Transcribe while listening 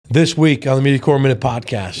This week on the Media Core Minute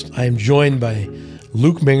podcast, I am joined by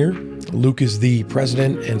Luke Minger. Luke is the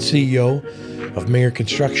president and CEO of Minger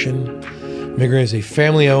Construction. Minger is a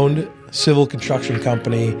family-owned civil construction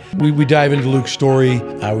company. We dive into Luke's story.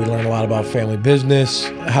 We learn a lot about family business,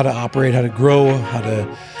 how to operate, how to grow, how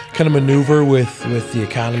to kind of maneuver with the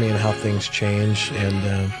economy and how things change.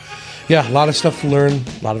 And a lot of stuff to learn,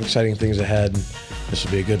 a lot of exciting things ahead. This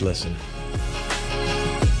will be a good listen.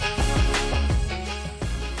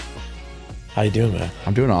 How you doing, man?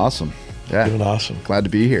 I'm doing awesome. Yeah, doing awesome. Glad to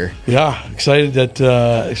be here. Yeah, excited that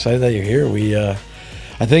you're here.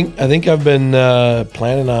 I think I've been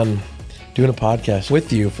planning on doing a podcast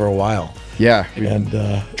with you for a while. Yeah, we've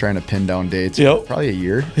been trying to pin down dates. Yep. Probably a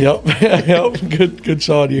year. Yep. Good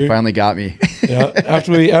solid year. You finally got me. Yeah.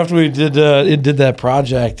 After we did that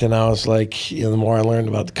project, and I was like, the more I learned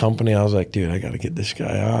about the company, I was like, dude, I got to get this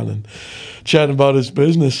guy on and chatting about his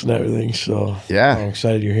business and everything. So yeah, I'm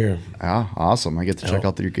excited you're here. Yeah, awesome. I get to check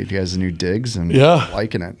out you guys' new digs and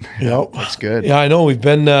liking it. Yep. That's good. Yeah, I know. We've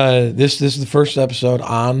been this is the first episode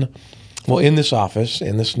in this office,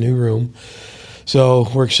 in this new room. So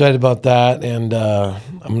we're excited about that, and I'm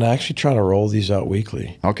going to actually try to roll these out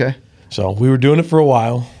weekly. Okay. So we were doing it for a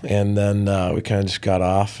while, and then we kind of just got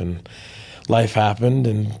off, and life happened,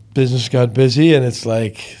 and business got busy, and it's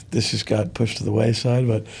like this just got pushed to the wayside.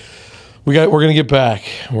 But we're going to get back.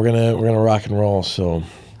 We're gonna rock and roll. So,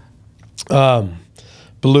 but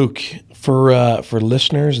Luke, for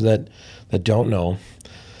listeners that don't know,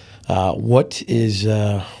 what is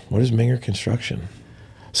Minger Construction?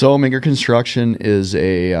 So Minger Construction is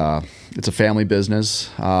it's a family business.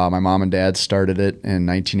 My mom and dad started it in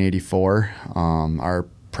 1984. Our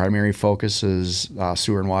primary focus is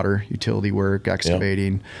sewer and water utility work,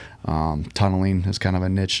 excavating, tunneling is kind of a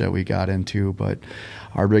niche that we got into. But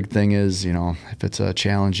our big thing is, if it's a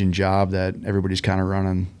challenging job that everybody's kind of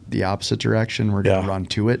running the opposite direction, we're going to run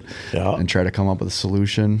to it and try to come up with a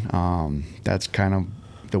solution. That's kind of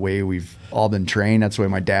the way we've all been trained. That's the way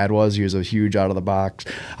my dad was. He was a huge out of the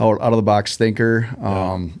box thinker.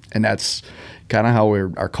 And that's kind of how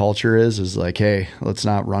our culture is like, hey, let's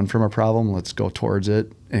not run from a problem. Let's go towards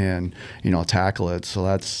it and, tackle it. So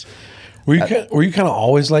that's... Were you kind of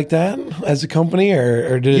always like that as a company,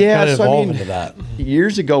 or did it kind of evolve into that?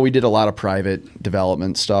 Years ago, we did a lot of private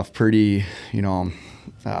development stuff, pretty,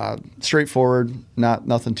 straightforward,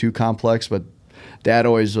 nothing too complex, but Dad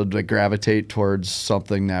always would gravitate towards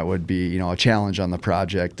something that would be, a challenge on the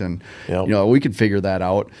project. And, we could figure that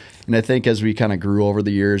out. And I think as we kind of grew over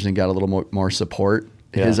the years and got a little more support,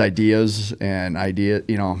 his ideas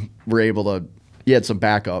we're able to, he had some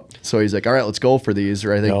backup. So he's like, all right, let's go for these.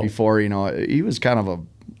 Or I think before, he was kind of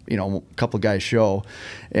a couple guys show.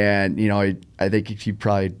 And, I think he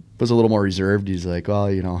probably was a little more reserved. He's like, well,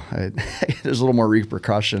 there's a little more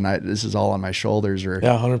repercussion. This is all on my shoulders. Or,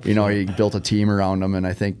 100%. He built a team around him. And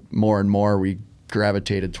I think more and more we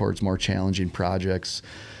gravitated towards more challenging projects,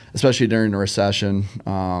 especially during the recession,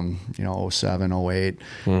 07, 08.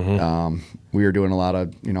 Mm-hmm. We were doing a lot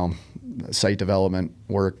of, site development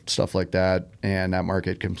work, stuff like that. And that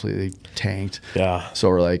market completely tanked. Yeah. So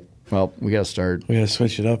we're like, well, we got to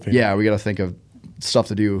switch it up here. Yeah, we got to think of stuff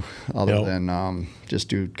to do other than just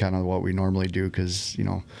do kind of what we normally do, because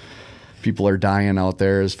people are dying out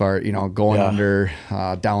there as far going under,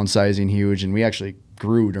 downsizing huge, and we actually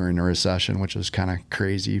grew during the recession, which was kind of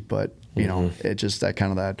crazy. But it just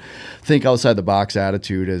that think outside the box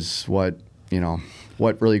attitude is what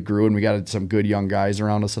really grew, and we got some good young guys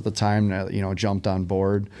around us at the time that jumped on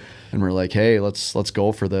board, and we're like, hey, let's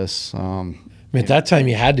go for this. At that time,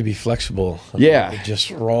 you had to be flexible. Yeah. Just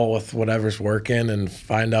roll with whatever's working and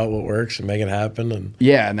find out what works and make it happen. And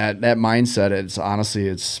that mindset,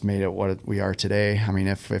 it's made it what we are today. I mean,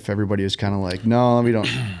 if everybody was kind of like, no, we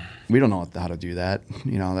don't know how to do that,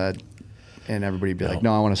 and everybody be like,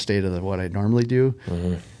 no, I want to stay to what I normally do.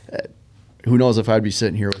 Mm-hmm. Who knows if I'd be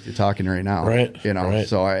sitting here with you talking right now, right? Right.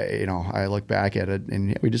 So I look back at it,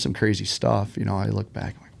 and we did some crazy stuff. I look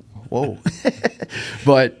back, I'm like, whoa,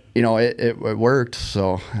 but it worked.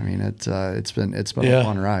 So I mean, it's been a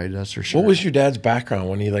fun ride, that's for sure. What was your dad's background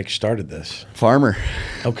when he started this? Farmer.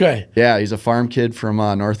 Okay. Yeah, he's a farm kid from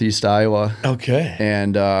Northeast Iowa. Okay.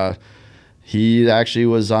 And he actually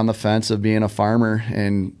was on the fence of being a farmer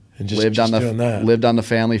and lived on the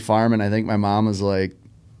family farm. And I think my mom was like,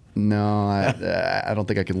 no, I don't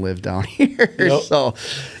think I can live down here. Yep. So,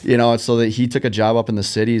 so that he took a job up in the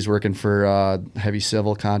city. He's working for a heavy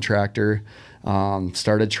civil contractor.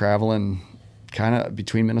 Started traveling kind of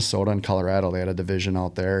between Minnesota and Colorado. They had a division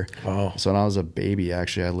out there. Oh. So when I was a baby,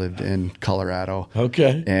 actually, I lived in Colorado.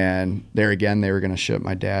 Okay. And there again, they were going to ship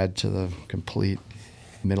my dad to the complete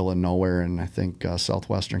middle of nowhere in, I think,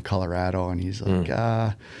 southwestern Colorado. And he's like,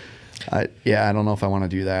 I don't know if I want to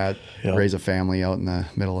do that, raise a family out in the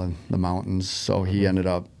middle of the mountains. So he ended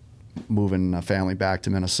up moving a family back to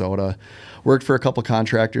Minnesota, worked for a couple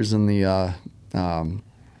contractors in the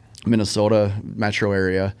Minnesota metro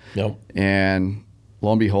area. Yep. And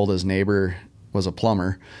lo and behold, his neighbor was a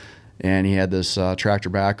plumber, and he had this tractor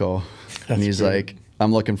backhoe. And he's like,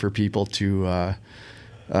 I'm looking for people to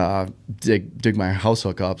dig my house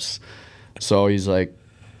hookups. So he's like,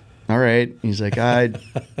 all right. He's like, I'm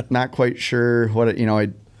not quite sure what it,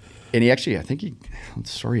 and he actually, the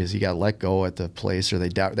story is he got let go at the place, or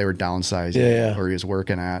they were downsizing where he was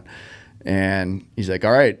working at. And he's like,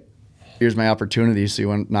 all right, here's my opportunity. So he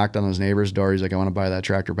went, knocked on his neighbor's door. He's like, I want to buy that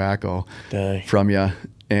tractor backhoe from you.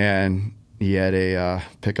 And he had a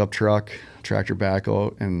pickup truck, tractor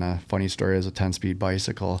backhoe, and a funny story is a 10-speed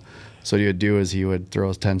bicycle. So what he would do is he would throw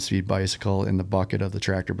his 10-speed bicycle in the bucket of the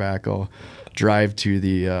tractor backhoe, drive to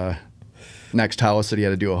the next house that he had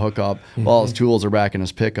to do a hookup. All his tools are back in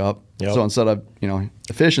his pickup. Yep. So instead of,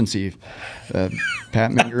 efficiency, Pat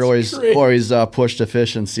Minger always pushed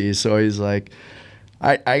efficiency. So he's like,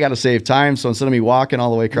 I got to save time. So instead of me walking all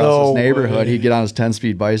the way across this neighborhood, he'd get on his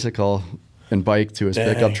 10-speed bicycle and bike to his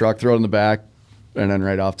pickup truck, throw it in the back, and then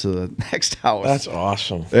right off to the next house. That's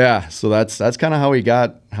awesome. Yeah. So that's kind of how he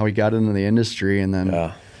got into the industry. And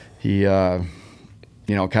then he,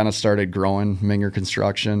 kind of started growing Minger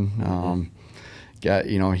Construction.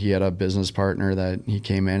 He had a business partner that he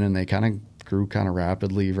came in, and they kind of grew kind of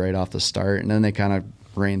rapidly right off the start. And then they kind of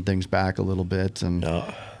reined things back a little bit. And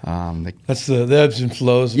that's the ebbs and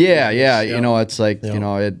flows. Yeah. It's like,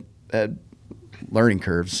 it learning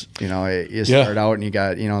curves. You start out and you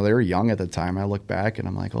got, they were young at the time. I look back and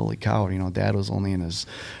I'm like, holy cow, Dad was only in his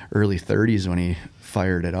early 30s when he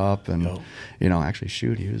fired it up. And, actually,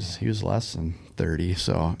 shoot, he was less than 30.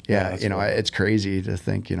 So, it's crazy to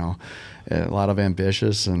think, a lot of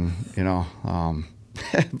ambitious and, a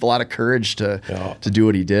lot of courage to do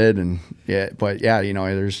what he did. And,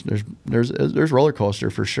 there's roller coaster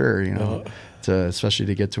for sure, especially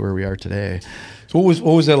to get to where we are today. So what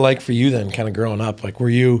was that like for you then, kind of growing up? Like, were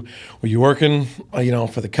you working,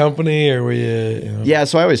 for the company, or were you? Yeah,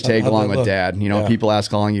 so I always tag along with Dad. People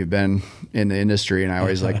ask how long you've been in the industry, and I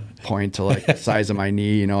always point to the size of my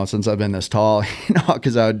knee. Since I've been this tall.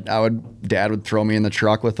 Because Dad would throw me in the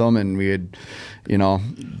truck with him, and we would,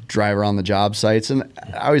 drive around the job sites, and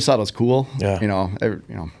I always thought it was cool. Yeah.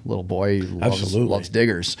 Little boy loves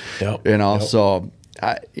diggers. Yep. So.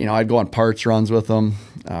 I'd go on parts runs with him.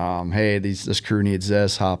 Hey, this crew needs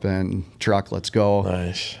this. Hop in, truck, let's go.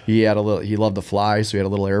 Nice. He loved to fly, so he had a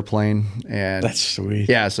little airplane, and that's sweet.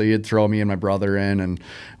 Yeah, so he'd throw me and my brother in, and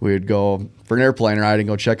we would go for an airplane ride and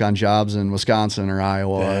go check on jobs in Wisconsin or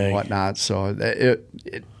Iowa and whatnot. So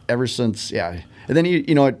it ever since, and then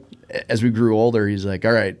as we grew older, he's like,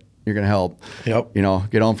 all right, you're gonna help. Yep.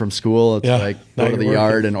 Get home from school. It's like go to the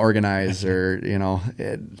yard and organize, or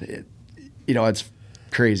it's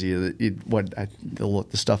crazy the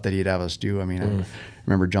stuff that he'd have us do. I mean, I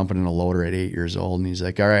remember jumping in a loader at 8 years old, and he's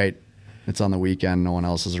like, all right, it's on the weekend, no one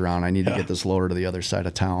else is around, I need to get this loader to the other side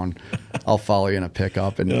of town. I'll follow you in a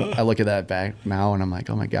pickup. And I look at that back now and I'm like,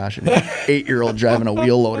 oh my gosh, an 8-year-old driving a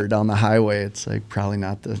wheel loader down the highway. It's like probably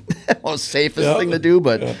not the most safest thing to do,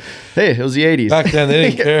 but hey, it was the 80s. Back then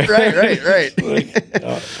they didn't care. Right.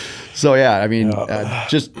 So I mean,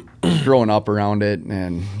 just growing up around it,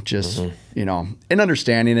 and just and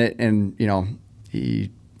understanding it, and he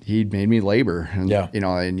made me labor, and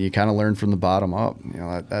and you kind of learn from the bottom up.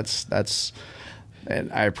 That's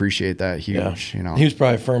and I appreciate that huge. He was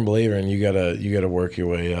probably a firm believer, and you gotta work your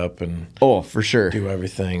way up, and for sure, do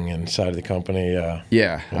everything inside of the company. I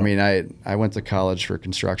mean, I went to college for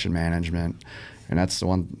construction management. And that's the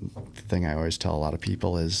one thing I always tell a lot of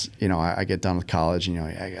people is, I get done with college, and,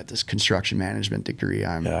 I got this construction management degree.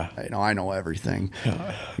 I know everything.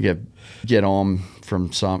 Yeah. Get home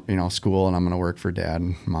from school, and I'm going to work for Dad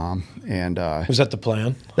and Mom. And was that the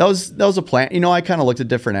plan? That was a plan. I kind of looked at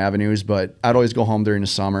different avenues, but I'd always go home during the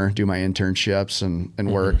summer, do my internships and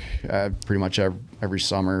work pretty much every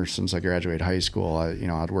summer since I graduated high school.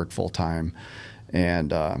 I'd work full time, and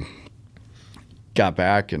got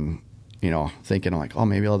back and. Thinking like, oh,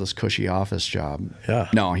 maybe I'll have this cushy office job. Yeah.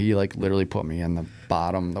 No, he literally put me in the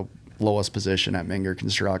lowest position at Minger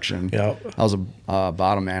Construction. Yeah. I was a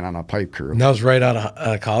bottom man on a pipe crew. And that was right out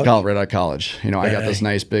of college? Right out of college. I got this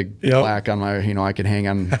nice big plaque on my, I could hang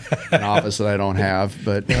on an office that I don't have.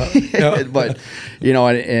 But, but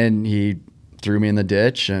and he threw me in the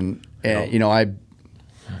ditch, and I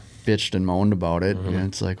bitched and moaned about it. And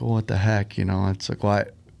it's like, oh, what the heck? It's like, why?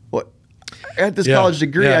 I got this college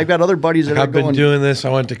degree. I've got other buddies that I've been doing this. I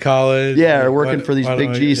went to college. Yeah, are working for these big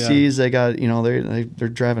GCs. They got, they're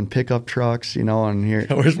driving pickup trucks, and here.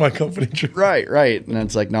 Where's my company truck? Right. And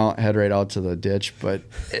it's like, no, head right out to the ditch. But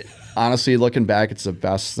honestly, looking back, it's the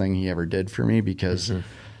best thing he ever did for me because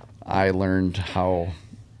I learned how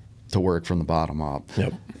to work from the bottom up.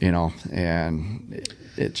 Yep. And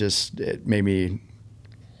it made me,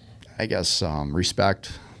 I guess,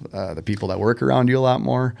 respect the people that work around you a lot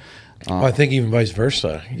more. Well, I think even vice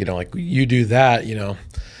versa. Like you do that,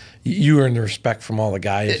 you earn the respect from all the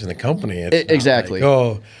guys in the company. It's exactly.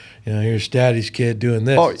 Like, here's Daddy's kid doing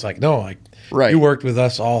this. It's like, no, right. You worked with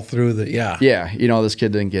us all through the, Yeah, this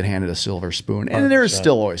kid didn't get handed a silver spoon. And 100%. there's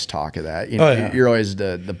still always talk of that. You're always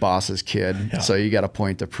the boss's kid, so you got a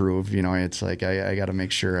point to prove. It's like, I got to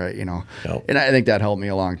make sure, and I think that helped me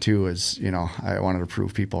along too is, I wanted to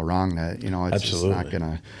prove people wrong that, it's just not going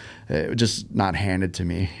to, just not handed to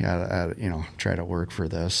me. Try to work for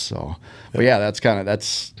this. So, but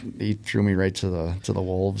he threw me right to the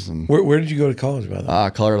wolves. And where did you go to college, by the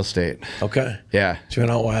way? Colorado State. Okay. Yeah. So you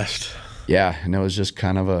went out west. Yeah, and it was just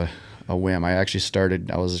kind of a whim. I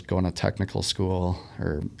was going to technical school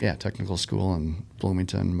in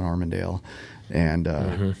Bloomington, Normandale,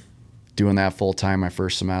 and doing that full time my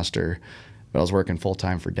first semester. But I was working full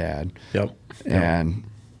time for Dad. Yep. And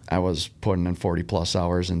I was putting in 40 plus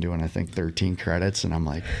hours and doing, I think, 13 credits. And I'm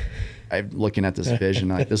like, I'm looking at this vision,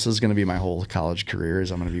 like this is going to be my whole college career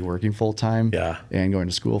is I'm going to be working full time and going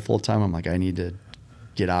to school full time. I'm like, I need to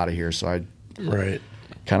get out of here. So I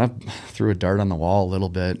kind of threw a dart on the wall a little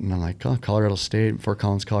bit, and I'm like, oh, Colorado State, Fort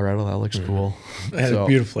Collins, Colorado, that looks cool. It's a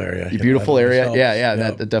beautiful area. Beautiful area. Yeah.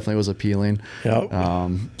 That definitely was appealing. Yep.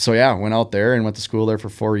 Went out there and went to school there for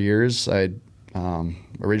 4 years. I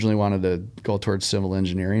originally wanted to go towards civil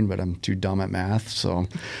engineering, but I'm too dumb at math, so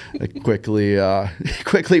I quickly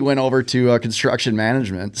went over to construction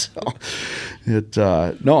management. So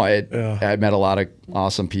I met a lot of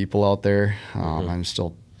awesome people out there. I'm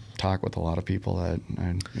still talk with a lot of people that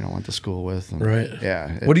I went to school with. And, right.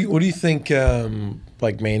 Yeah. What do you think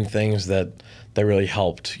main things that really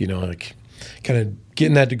helped? Like kind of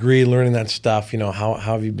getting that degree, learning that stuff. How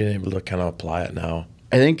have you been able to kind of apply it now?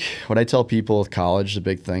 I think what I tell people with college, the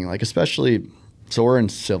big thing, like especially, so we're in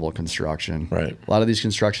civil construction. Right. A lot of these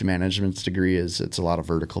construction management's degree it's a lot of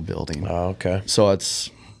vertical building. Oh, okay. So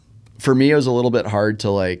for me, it was a little bit hard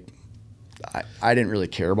to I didn't really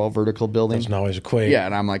care about vertical building. Doesn't always equate. Yeah,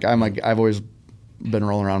 and I'm like, I've always been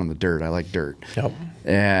rolling around in the dirt. I like dirt. Yep.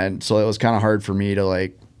 And so it was kind of hard for me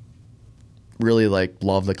to really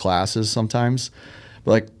love the classes sometimes.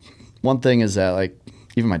 But one thing is that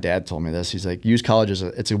even my dad told me this. He's like, use college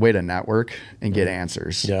it's a way to network and get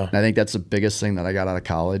answers. Yeah. And I think that's the biggest thing that I got out of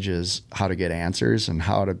college is how to get answers and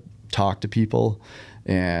how to talk to people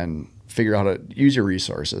and figure out how to use your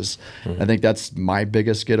resources. I think that's my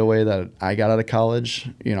biggest getaway that I got out of college.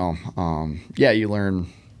 You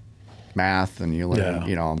learn math and you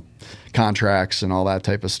learn, contracts and all that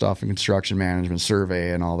type of stuff and construction management,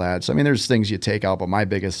 survey and all that. So, there's things you take out, but my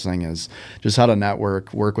biggest thing is just how to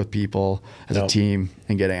network, work with people as a team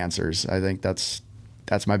and get answers. I think that's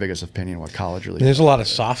my biggest opinion of what college really is. There's a lot of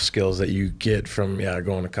soft skills that you get from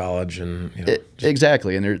going to college and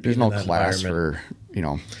exactly. And there's no class for,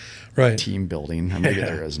 right. team building. Or maybe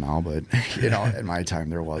there is now, but at my time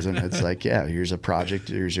there wasn't. It's like, here's a project,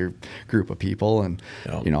 here's your group of people, and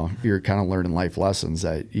you're kind of learning life lessons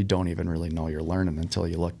that you don't even really know you're learning until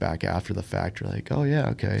you look back after the fact. You're like, oh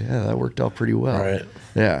yeah, okay, yeah, that worked out pretty well. Right.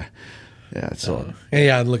 Yeah. Yeah. So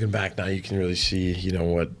looking back now, you can really see,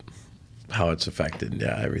 how it's affected,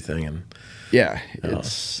 everything, and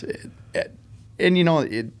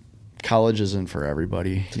college isn't for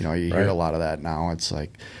everybody. You hear a lot of that now. It's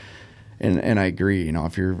like. And I agree,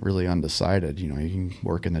 if you're really undecided, you can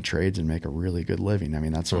work in the trades and make a really good living.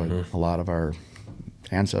 That's what a lot of our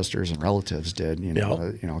ancestors and relatives did.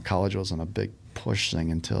 College wasn't a big push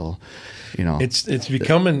thing until, It's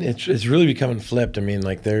really becoming flipped.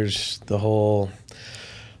 There's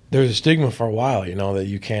a stigma for a while, that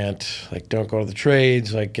you can't, don't go to the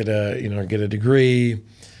trades, get a degree,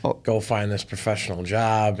 go find this professional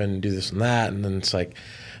job and do this and that. And then it's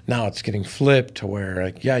now it's getting flipped to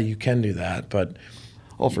where you can do that, but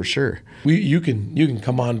for sure you can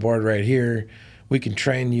come on board right here. We can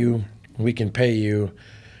train you. We can pay you.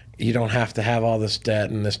 You don't have to have all this debt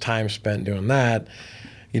and this time spent doing that.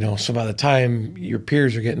 So by the time your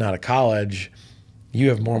peers are getting out of college, you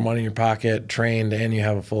have more money in your pocket, trained, and you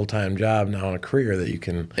have a full-time job now and a career that you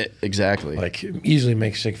can exactly easily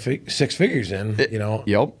make six figures in,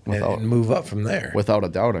 and move up from there. Without a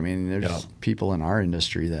doubt. There's people in our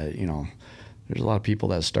industry that, there's a lot of people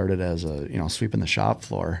that started as a, sweeping the shop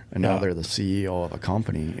floor, and now they're the CEO of a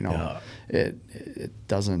company. It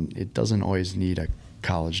doesn't always need a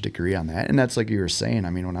college degree on that. And that's like you were saying. I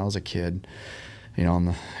mean, when I was a kid,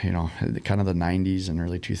 in the kind of the 90s and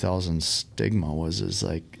early 2000s stigma is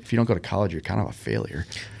like, if you don't go to college, you're kind of a failure.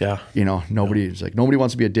 Yeah. Nobody's like, nobody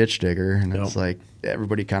wants to be a ditch digger. And it's like,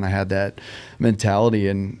 everybody kind of had that mentality,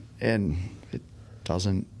 and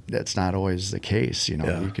that's not always the case.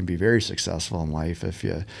 You can be very successful in life if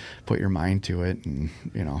you put your mind to it and,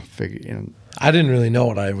 figure. I didn't really know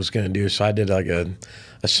what I was going to do, so I did like a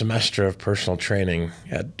semester of personal training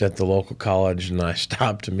at the local college, and I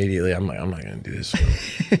stopped immediately. I'm like, I'm not going to do this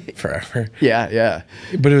forever. Yeah.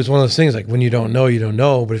 But it was one of those things, like, when you don't know, you don't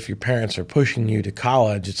know. But if your parents are pushing you to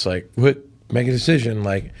college, it's like, make a decision.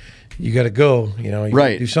 Like, you got to go. You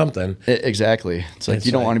right. Do something. Exactly. It's like,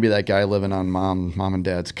 you don't want to be that guy living on mom and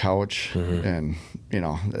dad's couch, and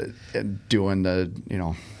and doing the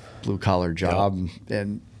blue collar job,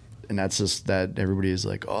 and that's just that everybody is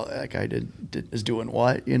like, oh, that guy is doing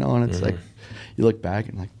what, and it's like, you look back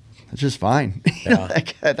and like, that's just fine.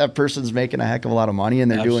 That person's making a heck of a lot of money, and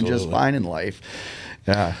they're doing just fine in life.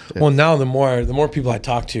 Yeah. Well, now the more people I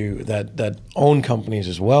talk to that own companies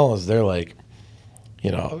as well, as they're like,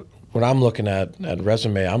 when I'm looking at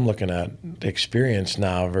resume, I'm looking at experience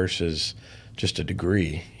now versus just a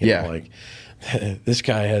degree. You know, like this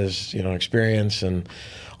guy has, experience and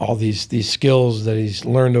all these skills that he's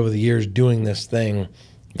learned over the years doing this thing.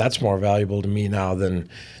 That's more valuable to me now than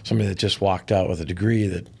somebody that just walked out with a degree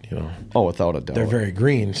that, Oh, without a doubt. They're very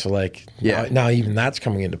green. So like, now even that's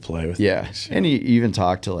coming into play with things. And you even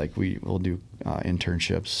talk to, like, we'll do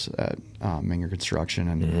internships at Minger Construction,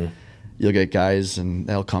 and you'll get guys and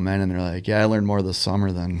they'll come in and they're like, I learned more this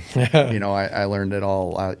summer than, I learned it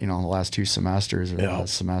all, the last 2 semesters or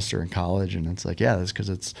last semester in college. And it's like, that's because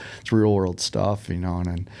it's real world stuff, and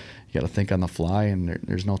then you got to think on the fly, and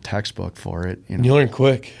there's no textbook for it. You learn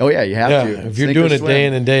quick. Oh yeah, you have to. If you're doing it day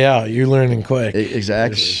in and day out, you're learning quick.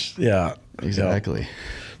 Exactly. Exactly.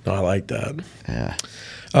 No, I like that. Yeah.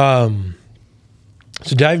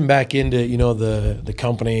 So diving back into, the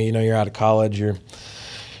company, you're out of college, you're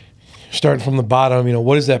starting from the bottom,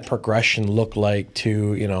 what does that progression look like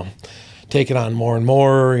to, take it on more and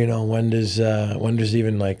more? When does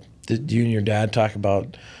even, like, did you and your dad talk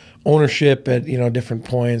about ownership at, different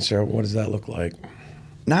points, or what does that look like?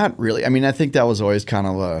 Not really. I mean, I think that was always kind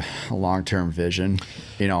of a long-term vision.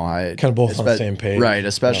 I kind of both on the same page. Right.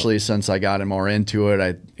 Especially since I got more into it,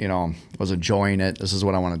 I, was enjoying it. This is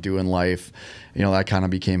what I want to do in life. That kind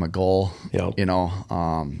of became a goal.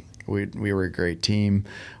 We were a great team,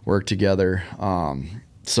 worked together.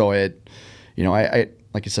 So it, I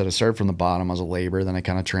like you said, I started from the bottom as a laborer, then I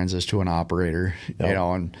kind of transitioned to an operator,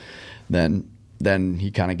 and then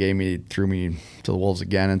he kind of threw me to the wolves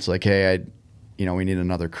again. It's like, hey, we need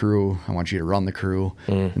another crew. I want you to run the crew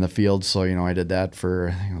in the field. So, I did that for,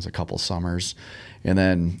 I think it was a couple summers. And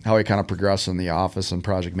then how I kind of progressed in the office and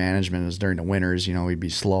project management is during the winters, we'd be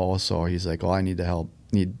slow. So he's like, well, I need help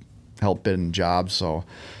bidding jobs. So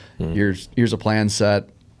here's a plan set,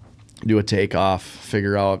 do a takeoff,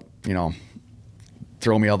 figure out,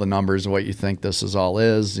 throw me all the numbers of what you think this is,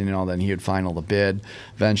 then he would final the bid.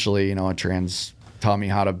 Eventually, taught me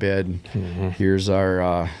how to bid. Here's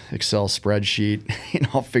our Excel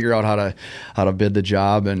spreadsheet, figure out how to bid the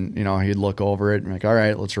job. And, he'd look over it and be like, all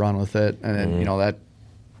right, let's run with it. And then, that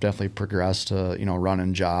definitely progressed to,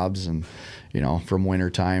 running jobs and, from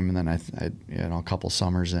winter time. And then I a couple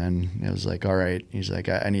summers in, it was like, all right, he's like,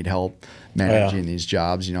 I need help managing these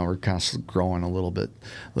jobs. We're kind of growing a little bit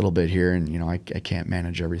here, and, I can't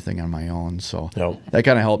manage everything on my own. So that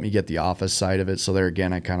kind of helped me get the office side of it. So there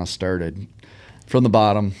again, I kind of started from the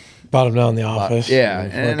bottom down in the office.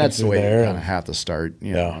 And that's the way you kind of have to start,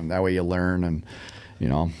 and that way you learn and,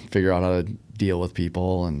 figure out how to deal with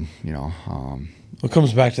people and, it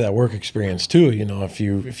comes back to that work experience too.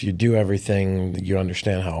 If you do everything, you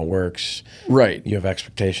understand how it works. Right. You have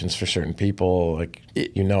expectations for certain people, like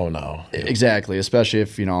now. Exactly. Especially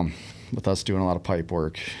if, with us doing a lot of pipe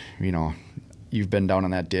work, you've been down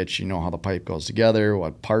in that ditch, how the pipe goes together,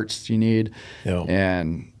 what parts you need,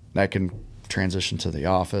 and that can transition to the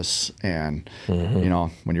office. And,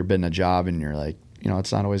 when you're bidding a job and you're like,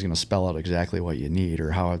 it's not always going to spell out exactly what you need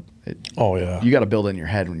or how you got to build it in your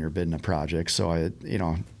head when you're bidding a project. So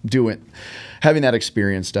having that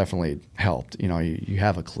experience definitely helped. You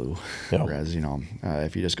have a clue. Whereas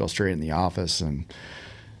if you just go straight in the office and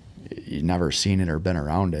you've never seen it or been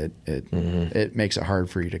around it, it makes it hard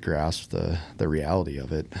for you to grasp the reality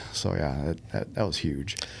of it. So that was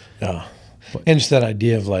huge. And just that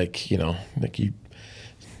idea of like you don't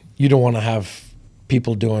want to have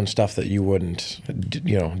people doing stuff that you wouldn't,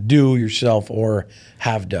 do yourself or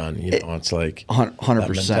have done. It's like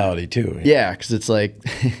 100% mentality too. Yeah, because it's like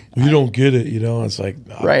you don't get it. It's like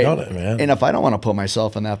I've done it, man. And if I don't want to put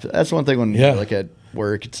myself in that's one thing when you look at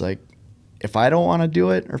work. It's like if I don't want to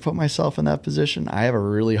do it or put myself in that position, I have a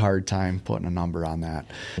really hard time putting a number on that,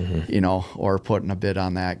 or putting a bid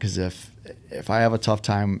on that. Because if I have a tough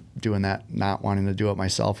time doing that, not wanting to do it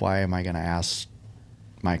myself, why am I going to ask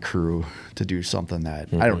my crew to do something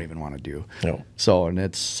that I don't even want to do? No. So, and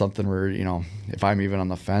it's something where, if I'm even on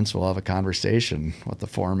the fence, we'll have a conversation with the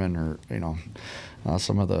foreman or,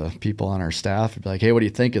 some of the people on our staff and be like, hey, what do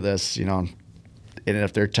you think of this? And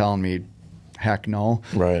if they're telling me, heck no,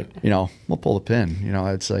 right, we'll pull the pin.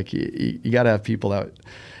 It's like you got to have people that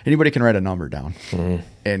anybody can write a number down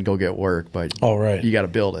and go get work, but you got to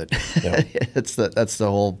build it. Yep. that's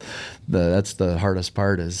the hardest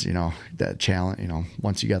part is that challenge.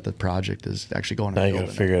 Once you got the project is actually going. Now you got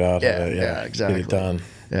to figure it out. Yeah, exactly. Get it done.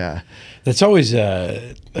 Yeah, that's always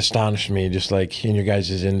astonished me. Just like in your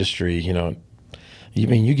guys' industry,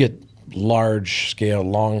 you get large scale,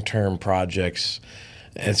 long term projects.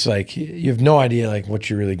 It's like you have no idea like what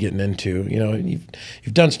you're really getting into.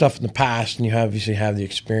 You've done stuff in the past and you obviously have the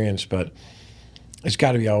experience, but it's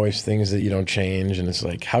got to be always things that you don't change. And it's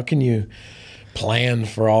like, how can you plan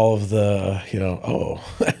for all of the,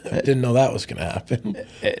 I didn't know that was going to happen.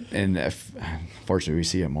 And fortunately, we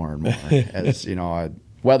see it more and more. As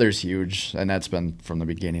weather's huge, and that's been from the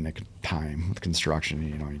beginning of time with construction.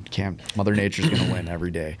 You can't. Mother Nature's going to win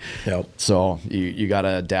every day. Yep. So you got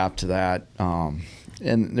to adapt to that.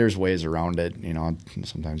 And there's ways around it.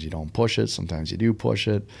 Sometimes you don't push it. Sometimes you do push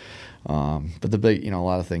it. But the big, a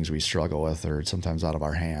lot of things we struggle with are sometimes out of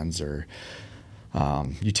our hands, or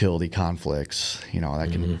utility conflicts.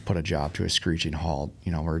 That can put a job to a screeching halt.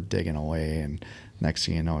 We're digging away, and next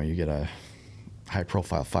thing you know, you get a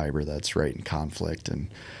high-profile fiber that's right in conflict, and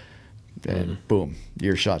boom,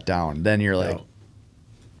 you're shut down. Then you're like,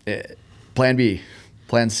 Plan B.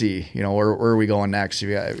 Plan C, where are we going next?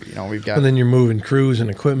 We've got, and then you're moving crews and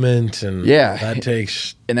equipment, and that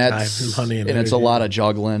takes time and money, and it's a lot of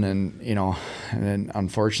juggling, and and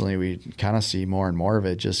unfortunately we kind of see more and more of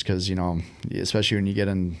it, just because especially when you get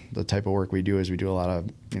in the type of work we do, is we do a lot of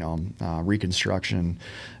reconstruction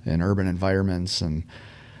in urban environments, and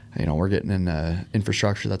we're getting into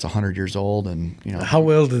infrastructure that's 100 years old, and how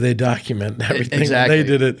well do they document everything? Exactly.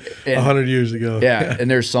 They did it 100 years ago. Yeah,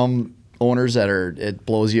 and there's some owners that it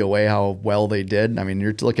blows you away how well they did. I mean,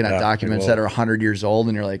 you're looking at documents that are 100 years old,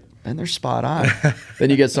 and you're like, man, they're spot on.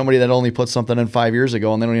 Then you get somebody that only put something in 5 years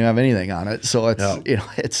ago, and they don't even have anything on it. So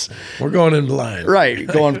it's we're going in blind, right?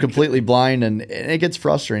 Going completely blind, and it gets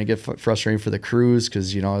frustrating. It gets frustrating for the crews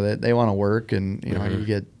because they want to work, and you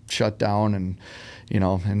get shut down, and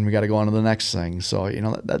and we got to go on to the next thing. So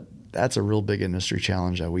that's a real big industry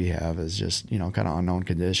challenge that we have, is just kind of unknown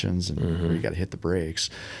conditions, and where you got to hit the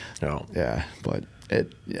brakes. Yeah, but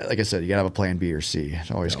like I said, you got to have a plan B or C.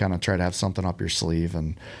 Always kind of try to have something up your sleeve,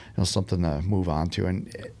 and something to move on to.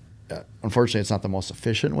 And unfortunately, it's not the most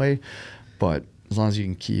efficient way, but as long as you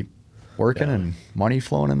can keep working and money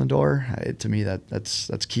flowing in the door, to me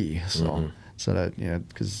that's key. So so that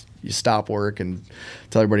because you stop work and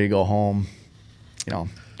tell everybody to go home,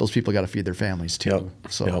 those people got to feed their families too.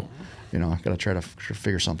 So got to try to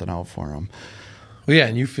figure something out for them. Well, yeah,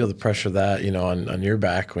 and you feel the pressure of that, on your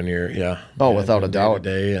back when you're, without a doubt.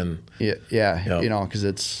 Day and because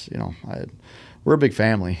it's, we're a big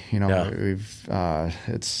family. We've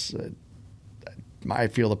I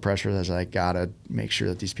feel the pressure that I gotta make sure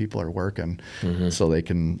that these people are working, so they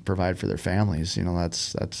can provide for their families.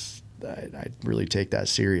 I really take that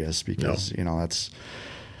serious, because that's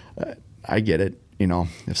I get it.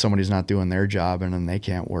 If somebody's not doing their job and then they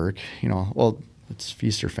can't work, well, it's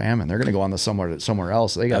feast or famine. They're going to go on to somewhere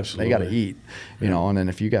else. They got to eat, And then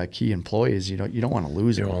if you got key employees, you don't want to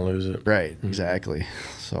lose it. You don't want to lose it, right? Exactly.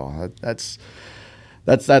 So that's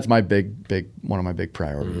my big one of my big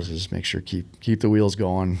priorities is make sure keep the wheels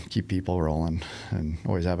going, keep people rolling, and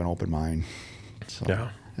always have an open mind. So,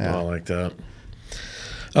 yeah. Well, I like that.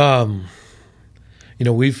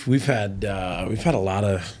 We've had a lot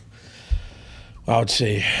of, I would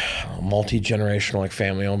say, multi-generational, like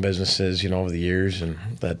family-owned businesses, over the years, and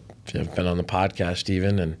that have been on the podcast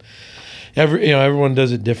even. And everyone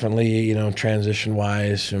does it differently,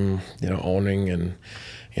 transition-wise, from owning and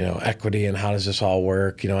equity, and how does this all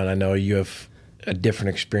work? And I know you have a different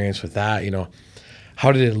experience with that.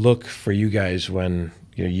 How did it look for you guys when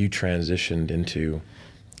you transitioned into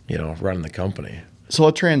running the company? So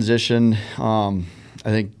a transition, I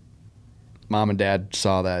think Mom and Dad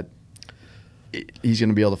saw that he's going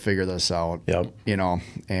to be able to figure this out. Yep. You know,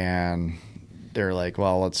 and they're like,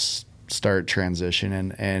 well, let's start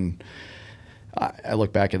transitioning. And I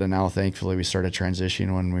look back at it now. Thankfully, we started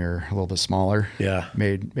transitioning when we were a little bit smaller. Yeah.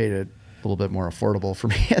 Made it a little bit more affordable for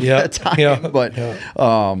me at Yeah. that time. Yeah. But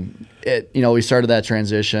Yeah. we started that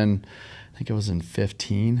transition. I think it was in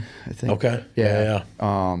 15. I think. Okay. Yeah.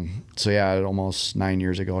 So yeah, almost 9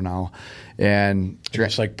 years ago now, and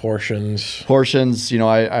Just like portions. portions.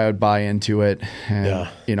 I would buy into it, and Yeah.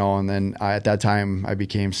 and then at that time I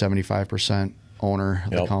became 75% owner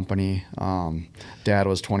of the Yep. company. Dad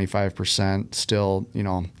was 25%. Still,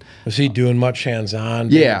 Was he doing much hands-on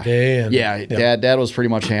yeah, day? And, yeah. Dad was pretty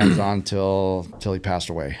much hands-on till he passed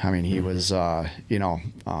away. I mean, he was,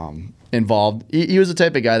 involved. He was the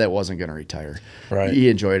type of guy that wasn't going to retire. Right. He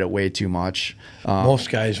enjoyed it way too much. Most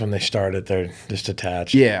guys, when they start it, they're just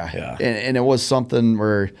attached. Yeah. Yeah. And it was something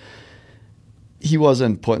where he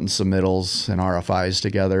wasn't putting submittals and RFIs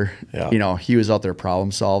together. Yeah. He was out there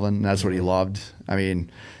problem solving, and that's what he loved. I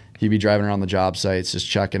mean, he'd be driving around the job sites, just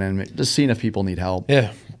checking in, just seeing if people need help.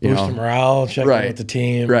 Yeah. Boost morale, checking with the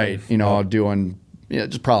team. Right. Doing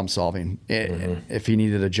just problem solving. If he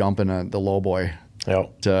needed to jump in the low boy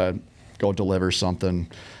to go deliver something,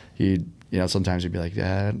 sometimes he'd be like,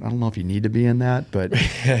 I don't know if you need to be in that, but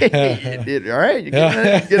all right, you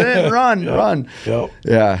get in and run. Yep.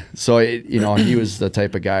 Yeah. So he was the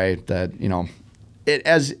type of guy that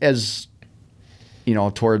as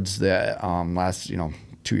towards the last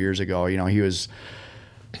 2 years ago,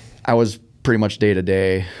 I was pretty much day to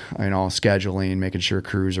day, scheduling, making sure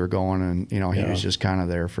crews are going, and he was just kind of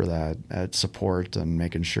there for that support and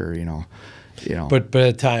making sure But at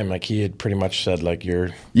the time, like he had pretty much said, like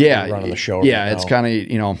you're running the show. Yeah, right it's now. kind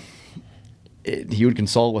of he would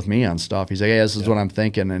consult with me on stuff. He's like, hey, this is what I'm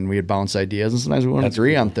thinking, and we'd bounce ideas, and sometimes we wouldn't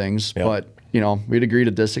agree on things, but we'd agree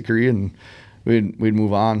to disagree, and we'd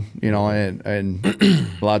move on. And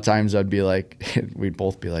a lot of times I'd be like, we'd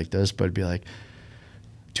both be like this, but it'd be like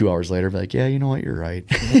 2 hours later, be like, yeah, you know what, you're right.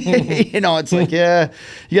 It's like, yeah,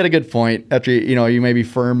 you got a good point. After you may be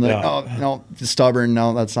firm, like, oh no, stubborn,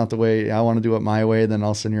 no, that's not the way. I want to do it my way. Then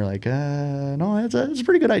all of a sudden you're like, no, it's a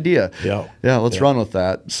pretty good idea. Yeah, let's run with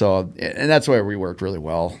that. So, and that's why we worked really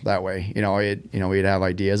well that way. We'd have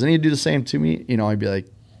ideas, and he'd do the same to me. I'd be like,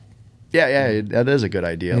 yeah, that is a good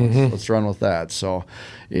idea. Let's run with that. So,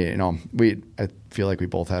 I feel like we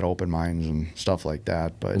both had open minds and stuff like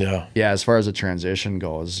that. But as far as the transition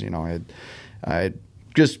goes, I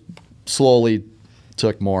just slowly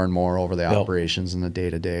took more and more over the operations and the day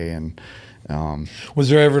to day. And was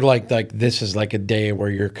there ever like this is like a day where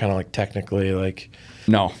you're kind of like technically like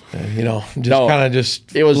no,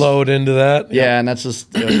 it was flowed into that? Yeah, and that's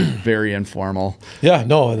just it was very informal. Yeah,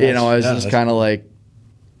 no, it's just kind of like.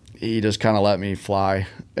 He just kind of let me fly,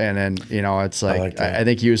 and then it's like I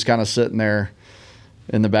think he was kind of sitting there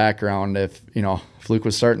in the background. If Luke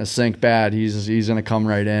was starting to sink bad, he's gonna come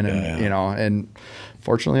right in, and and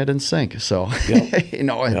fortunately I didn't sink. So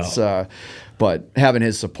it's but having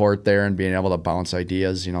his support there and being able to bounce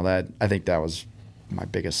ideas, that I think that was my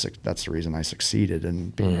biggest. That's the reason I succeeded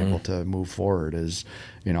in being able to move forward. Is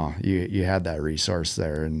you had that resource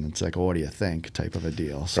there, and it's like, well, what do you think, type of a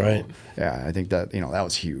deal. So, right. Yeah, I think that that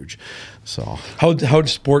was huge. So how'd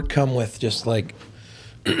sport come with just like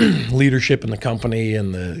leadership in the company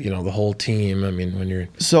and the whole team? I mean, when you're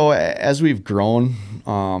as we've grown,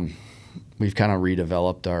 we've kind of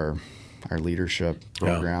redeveloped our leadership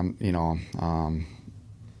program.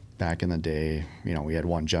 Back in the day, we had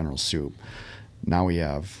one general soup. Now we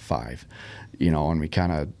have 5, and we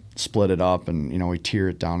kind of split it up, and we tier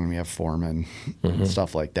it down, and we have foremen and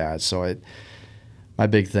stuff like that. So my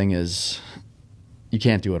big thing is you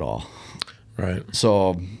can't do it all. Right.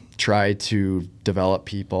 So try to develop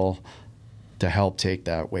people to help take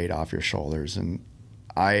that weight off your shoulders. And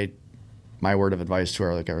my word of advice to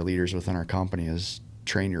our leaders within our company is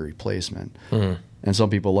train your replacement. And some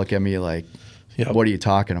people look at me like, what are you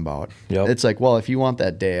talking about? It's like, well, if you want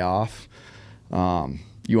that day off,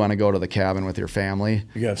 you want to go to the cabin with your family,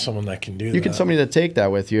 you got someone that can do that. You get somebody to take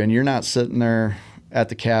that with you, and you're not sitting there at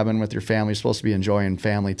the cabin with your family. You're supposed to be enjoying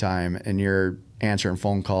family time, and you're answering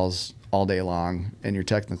phone calls all day long, and you're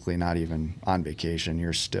technically not even on vacation.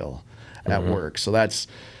 You're still at work. So that's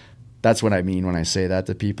what I mean when I say that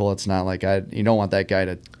to people. It's not like you don't want that guy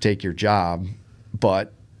to take your job,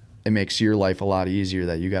 but it makes your life a lot easier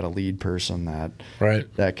that you got a lead person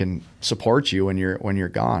that can support you when you're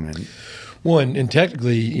gone. And well, and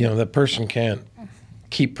technically, that person can't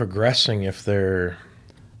keep progressing if they're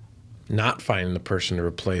not finding the person to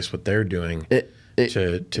replace what they're doing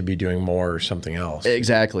to be doing more or something else.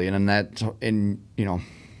 Exactly, and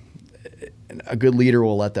a good leader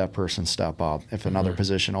will let that person step up if another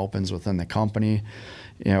position opens within the company,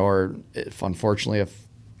 or if unfortunately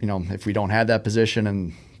if we don't have that position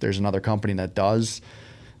and there's another company that does,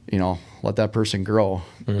 let that person grow.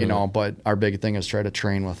 But our big thing is try to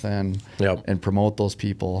train within and promote those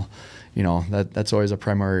people. That's always a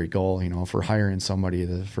primary goal. If we're hiring somebody,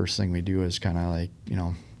 the first thing we do is kind of like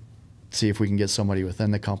see if we can get somebody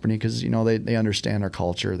within the company, because they understand our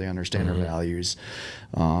culture, they understand our values.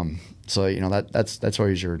 So that's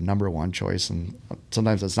always your number one choice, and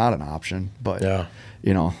sometimes it's not an option. But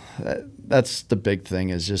that's the big thing,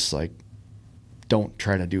 is just like, don't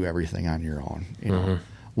try to do everything on your own.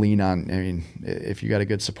 Lean on. I mean, if you got a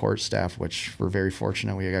good support staff, which we're very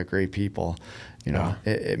fortunate, we got great people.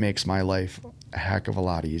 It makes my life a heck of a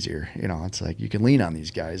lot easier. It's like you can lean on these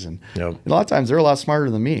guys, and a lot of times they're a lot smarter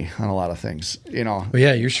than me on a lot of things. Well,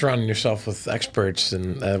 yeah, you're surrounding yourself with experts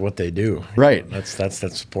in what they do. Right. That's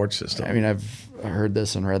that support system. I mean, I've heard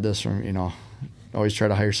this and read this from always try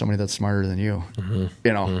to hire somebody that's smarter than you.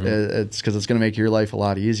 It's because it's going to make your life a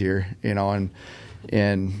lot easier. And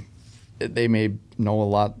they may know a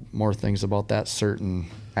lot more things about that certain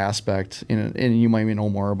aspect, and you might know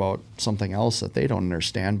more about something else that they don't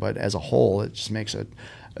understand, but as a whole, it just makes it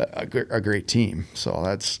a great team. So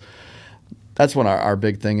that's what our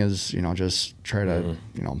big thing is, just try to,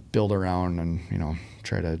 build around and,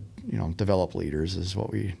 try to, develop leaders is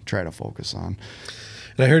what we try to focus on.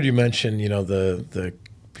 And I heard you mention, the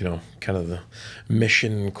kind of the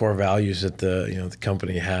mission, core values that the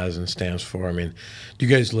company has and stands for. I mean, do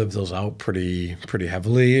you guys live those out pretty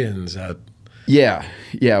heavily? And is that? Yeah,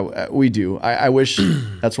 we do. I wish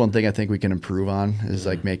that's one thing I think we can improve on, is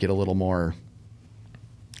like make it a little more,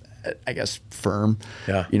 I guess, firm.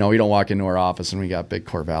 Yeah. We don't walk into our office and we got big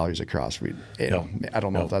core values across. I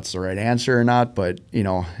don't know if that's the right answer or not, but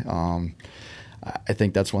I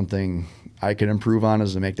think that's one thing I could improve on,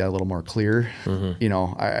 is to make that a little more clear.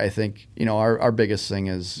 I think our biggest thing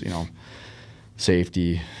is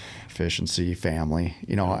safety, efficiency, family.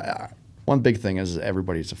 One big thing is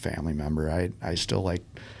everybody's a family member. I still like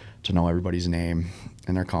to know everybody's name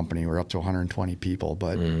in our company. We're up to 120 people,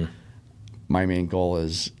 but my main goal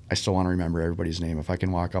is I still want to remember everybody's name. If I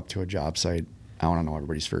can walk up to a job site, I want to know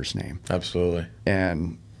everybody's first name. Absolutely.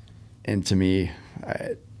 And to me,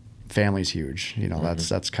 family's huge.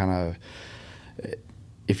 That's kind of,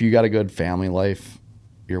 if you got a good family life,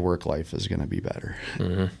 your work life is going to be better.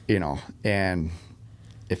 And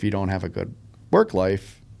if you don't have a good work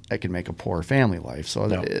life, it can make a poor family life. So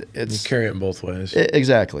it's, you carry it in both ways.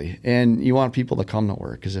 Exactly. And you want people to come to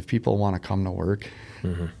work, because if people want to come to work,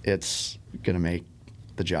 it's going to make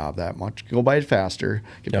the job that much go by faster,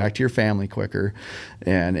 get back to your family quicker,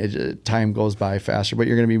 and time goes by faster. But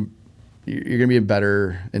you're going to be a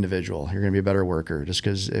better individual. You're going to be a better worker, just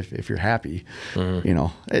because if you're happy,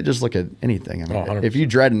 just look at anything. I mean, if you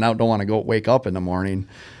dread and don't want to wake up in the morning,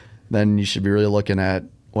 then you should be really looking at,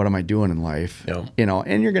 what am I doing in life? And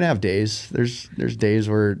you're going to have days. There's days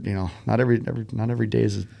where, not every day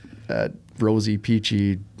is rosy,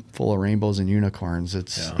 peachy, full of rainbows and unicorns.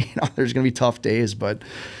 It's, there's going to be tough days, but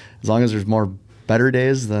as long as there's more better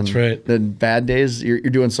days than bad days, you're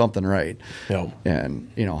doing something right. And,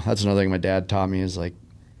 that's another thing my dad taught me, is like,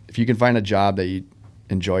 if you can find a job that you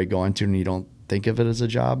enjoy going to and you don't think of it as a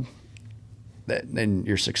job, then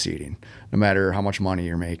you're succeeding, no matter how much money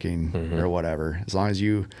you're making or whatever. As long as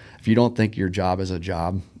if you don't think your job is a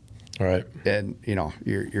job, right, and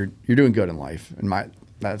you're doing good in life. And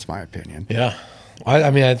that's my opinion. Yeah,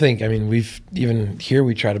 I think we've even here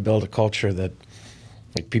we try to build a culture that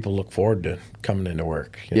like people look forward to coming into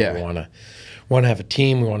work. We want to have a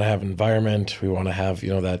team. We want to have an environment. We want to have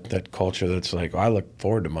that culture that's like, I look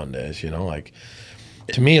forward to Mondays. Like.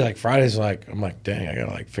 To me, like Fridays, I'm like, dang, I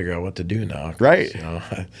gotta figure out what to do now. Right.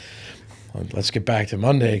 Let's get back to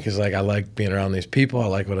Monday, because I like being around these people. I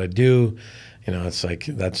like what I do. It's like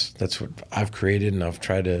that's what I've created, and I've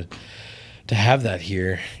tried to have that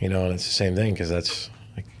here. And it's the same thing, because that's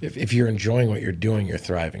like, if you're enjoying what you're doing, you're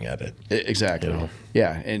thriving at it. Exactly.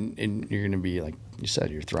 Yeah, and you're gonna be, like you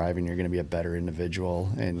said, you're thriving. You're gonna be a better individual,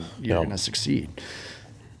 and you're gonna succeed.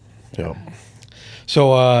 Yeah.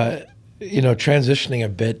 So. Transitioning a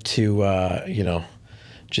bit to,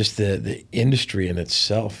 just the industry in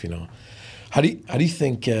itself, how do you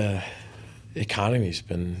think economy's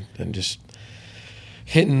been just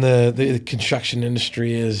hitting the construction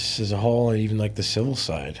industry as a whole, and even like the civil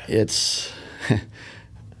side? It's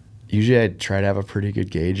usually I try to have a pretty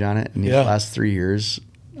good gauge on it. In these last 3 years,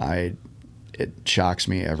 it shocks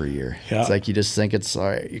me every year. It's like you just think it's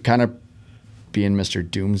you kind of being Mr.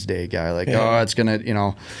 Doomsday guy, like, oh, it's gonna,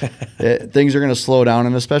 things are gonna slow down,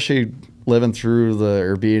 and especially living through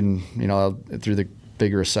or being, through the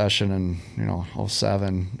big recession in,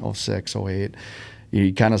 07, 06, 08,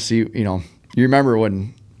 you kind of see, you remember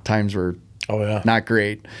when times were not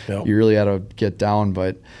great. Yep. You really had to get down,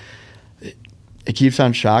 but it keeps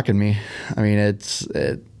on shocking me. I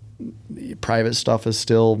mean, private stuff is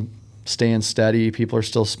still staying steady. People are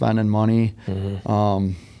still spending money.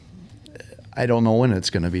 Mm-hmm. I don't know when it's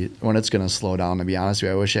going to slow down, to be honest with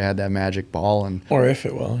you. I wish I had that magic ball, or if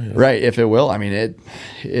it will. Right, if it will. I mean,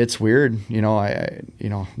 it's weird.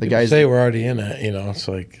 The guys say we're already in it. It's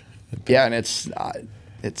like, yeah, and it's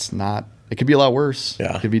not. It could be a lot worse.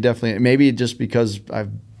 Yeah, it could be definitely. Maybe just because I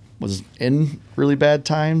was in really bad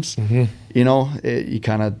times. Mm-hmm. You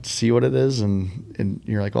kind of see what it is, and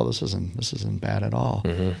you're like, oh, this isn't bad at all.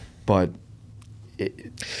 Mm-hmm. But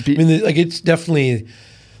it's definitely.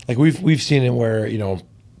 Like we've seen it where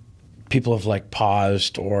people have like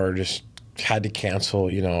paused or just had to cancel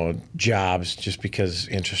jobs just because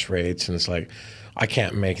interest rates, and it's like I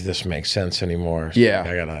can't make this make sense anymore. So yeah,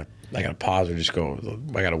 I gotta pause or just go.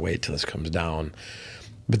 I gotta wait till this comes down.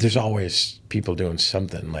 But there's always people doing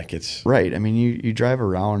something. Like it's right. I mean, you drive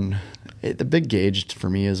around. The big gauge for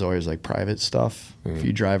me is always like private stuff. Mm-hmm. If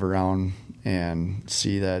you drive around and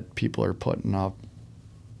see that people are putting up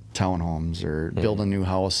townhomes or building new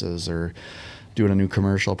houses or doing a new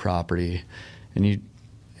commercial property, and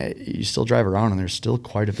you still drive around and there's still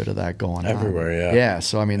quite a bit of that going everywhere. On. Yeah.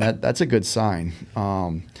 So I mean that's a good sign.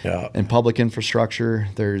 In public infrastructure,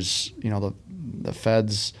 there's the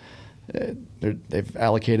feds, they've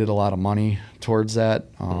allocated a lot of money towards that.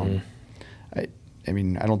 I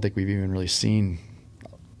mean, I don't think we've even really seen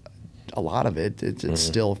a lot of it. It's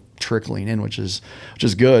still trickling in, which is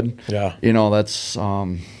good. Yeah.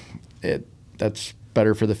 That's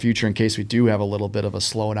better for the future in case we do have a little bit of a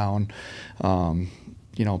slowdown.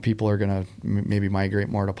 People are going to maybe migrate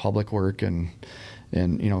more to public work and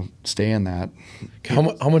stay in that. How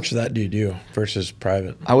much of that do you do versus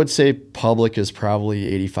private? I would say public is probably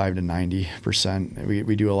 85 to 90%.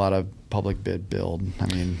 We do a lot of public bid build. I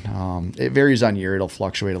mean, it varies on year. It'll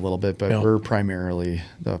fluctuate a little bit, but we're primarily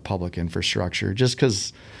the public infrastructure just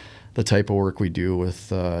because the type of work we do with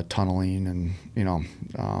tunneling and,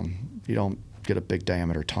 you don't get a big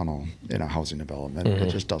diameter tunnel in a housing development. Mm-hmm. It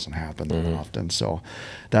just doesn't happen that often. So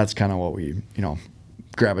that's kind of what we,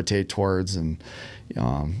 gravitate towards, and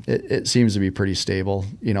it seems to be pretty stable.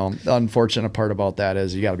 The unfortunate part about that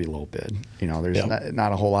is you got to be low bid. There's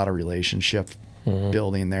not a whole lot of relationship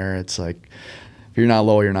building there. It's like if you're not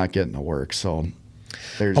low, you're not getting the work. So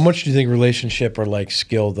how much do you think relationship or like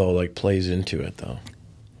skill though like plays into it though?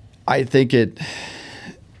 I think it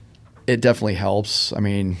definitely helps. I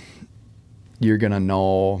mean, you're gonna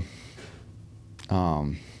know.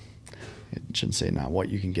 I shouldn't say not what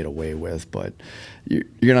you can get away with, but you're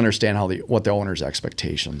gonna understand what the owner's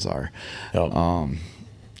expectations are, and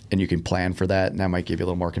you can plan for that, and that might give you a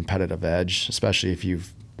little more competitive edge, especially if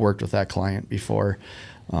you've worked with that client before.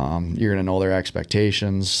 You're gonna know their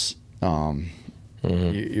expectations.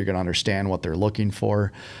 You're gonna understand what they're looking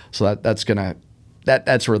for, so that's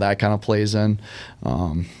where that kind of plays in.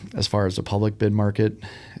 As far as the public bid market,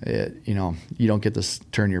 you don't get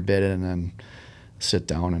to turn your bid in and then sit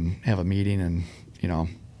down and have a meeting and,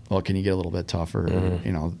 can you get a little bit tougher?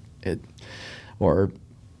 Or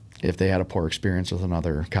if they had a poor experience with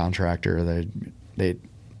another contractor, they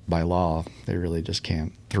by law, they really just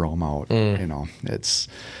can't throw them out. They got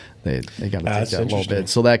to take that low bid.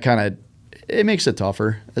 So that kind of, it makes it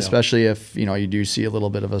tougher, especially if, you do see a little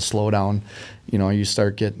bit of a slowdown. You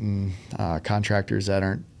start getting contractors that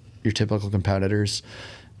aren't your typical competitors,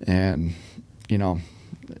 and,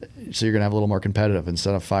 so you're going to have a little more competitive.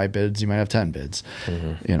 Instead of 5 bids, you might have 10 bids,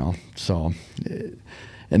 so,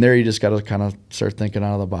 and there you just got to kind of start thinking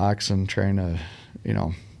out of the box and trying to,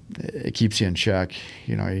 it keeps you in check.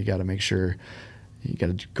 You got to make sure you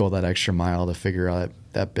got to go that extra mile to figure out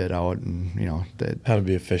that bid out, and how to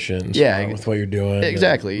be efficient and smart with what you're doing.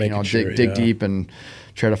 Exactly. Dig deep and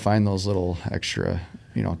try to find those little extra,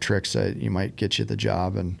 tricks that you might get you the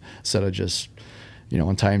job, and instead of just,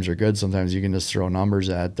 when times are good, sometimes you can just throw numbers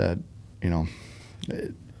at that,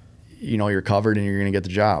 you're covered and you're going to get the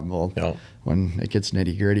job. Well, when it gets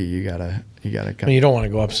nitty gritty, you gotta. You don't want to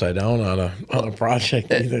go upside down on a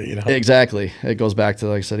project either. Exactly. It goes back to,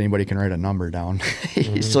 like I said, anybody can write a number down.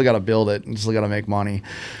 You still got to build it, and you still got to make money.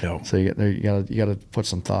 So you got to put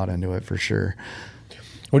some thought into it for sure.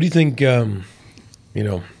 What do you think? What do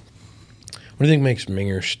you think makes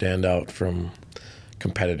Minger stand out from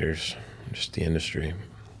competitors, just the industry?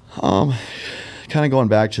 Kind of going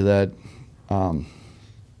back to that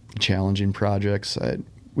challenging projects.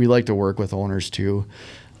 We like to work with owners too.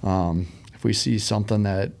 If we see something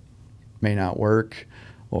that may not work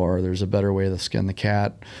or there's a better way to skin the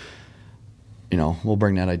cat, we'll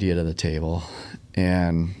bring that idea to the table.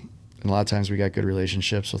 And a lot of times we got good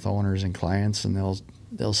relationships with owners and clients, and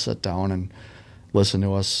they'll sit down and listen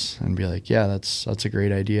to us and be like, yeah, that's a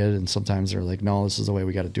great idea. And sometimes they're like, no, this is the way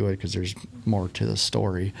we got to do it because there's more to the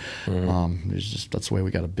story. That's the way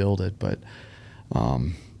we got to build it. But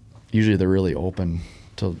usually they're really open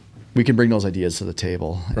to, we can bring those ideas to the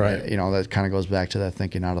table. Right. That kind of goes back to that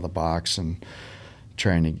thinking out of the box and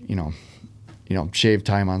trying to, shave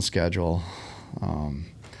time on schedule.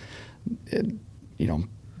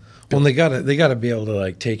 Well, they gotta be able to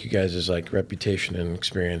like take you guys' like reputation and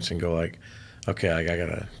experience and go like, okay, I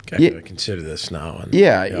gotta consider this now. And,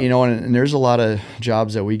 and there's a lot of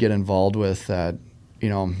jobs that we get involved with that,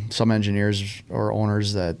 some engineers or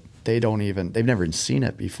owners that they've never even seen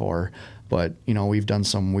it before. But, we've done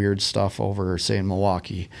some weird stuff over, say, in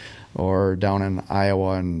Milwaukee or down in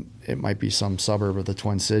Iowa, and it might be some suburb of the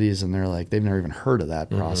Twin Cities, and they're like, they've never even heard of that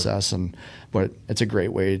process. But it's a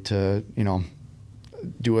great way to,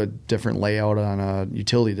 do a different layout on a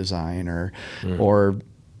utility design or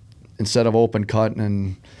instead of open cut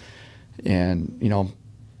and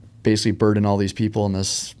basically burden all these people in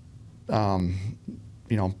this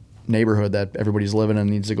neighborhood that everybody's living in,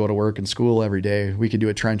 needs to go to work and school every day, we could do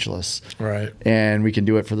it trenchless. Right. And we can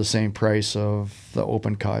do it for the same price of the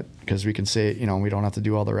open cut because we can say, we don't have to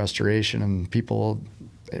do all the restoration and we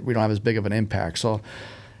don't have as big of an impact. So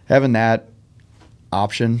having that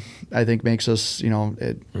option, I think, makes us, we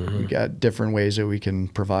got different ways that we can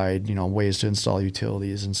provide, ways to install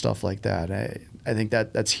utilities and stuff like that. I think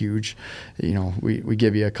that's huge. We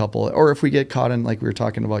give you a couple, or if we get caught in, like we were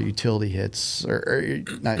talking about, utility hits or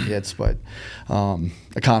not hits, but a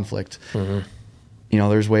conflict.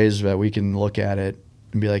 There's ways that we can look at it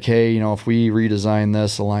and be like, hey, if we redesign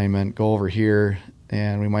this alignment, go over here,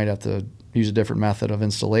 and we might have to use a different method of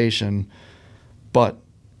installation, but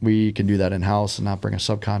we can do that in-house and not bring a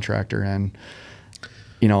subcontractor in.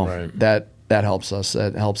 Right. That helps us.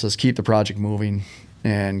 That helps us keep the project moving.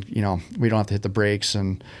 And, we don't have to hit the brakes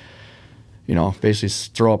and, basically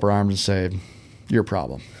throw up our arms and say, your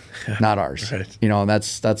problem, not ours. Right. And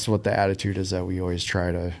that's what the attitude is that we always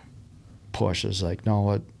try to push, is like,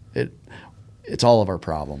 no, it's all of our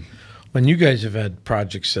problem. When you guys have had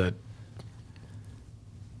projects that,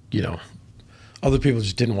 other people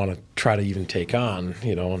just didn't want to try to even take on,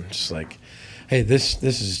 and just like, hey, this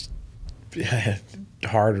is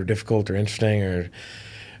hard or difficult or interesting or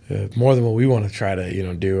more than what we want to try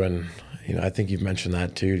to, do. And, I think you've mentioned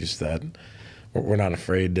that too, just that we're not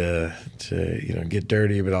afraid to get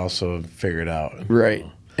dirty, but also figure it out. Right.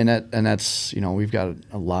 And that's, we've got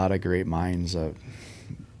a lot of great minds that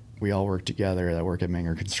we all work together that work at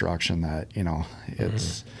Minger Construction that,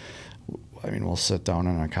 it's, we'll sit down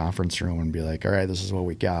in a conference room and be like, all right, this is what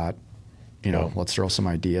we got. Let's throw some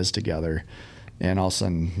ideas together. And all of a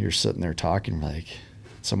sudden you're sitting there talking, like,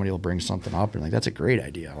 somebody will bring something up and like, that's a great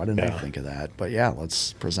idea. Why didn't I think of that? But yeah,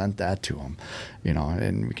 let's present that to them,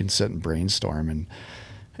 and we can sit and brainstorm. And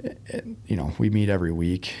we meet every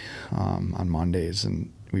week on Mondays,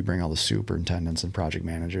 and we bring all the superintendents and project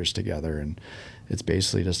managers together. And it's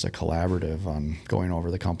basically just a collaborative on going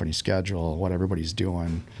over the company schedule, what everybody's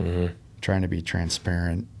doing, trying to be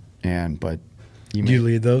transparent. But do you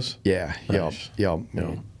lead those? Yeah. Nice. Yep.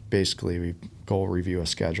 Basically, we go review a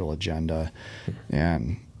schedule agenda,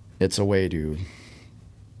 and it's a way to,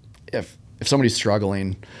 if somebody's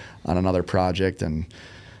struggling on another project, and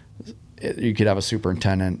you could have a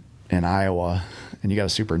superintendent in Iowa and you got a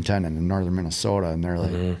superintendent in northern Minnesota, and they're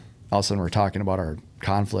like, all of a sudden we're talking about our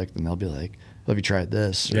conflict, and they'll be like, have you tried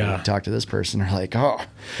this? Or talk to this person. They're like, oh,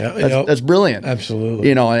 that's brilliant. Absolutely.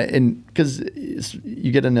 And because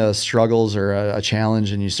you get into struggles or a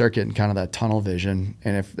challenge, and you start getting kind of that tunnel vision.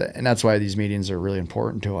 And that's why these meetings are really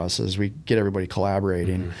important to us, is we get everybody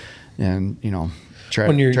collaborating and, try to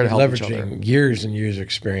help each other. Leveraging years and years of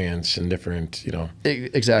experience and different,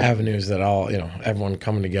 exactly avenues that all, everyone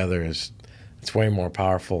coming together it's way more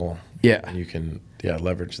powerful. Yeah. And you can,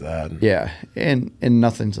 leverage that. Yeah. And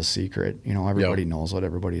nothing's a secret. Everybody knows what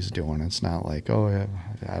everybody's doing. It's not like, oh, yeah,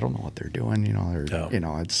 I don't know what they're doing.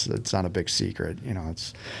 It's not a big secret.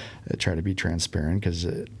 It's try to be transparent, because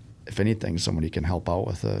if anything, somebody can help out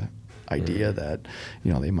with a idea that,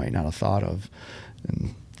 they might not have thought of.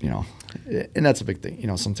 And, and that's a big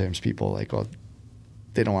thing. Sometimes people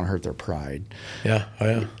they don't want to hurt their pride. Yeah. Oh,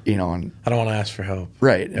 yeah. And I don't want to ask for help.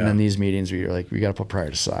 Right. Yeah. And then these meetings, we got to put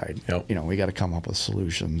pride aside. Yep. We got to come up with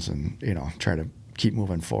solutions and, try to keep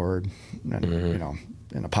moving forward and, you know,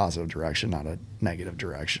 in a positive direction, not a negative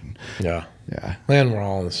direction. Yeah. Yeah. And we're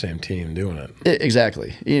all on the same team doing it.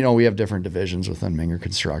 Exactly. You know, we have different divisions within Minger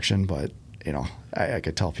Construction, but, you know, I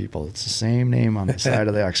could tell people it's the same name on the side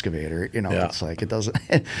of the excavator. You know, it's like it doesn't,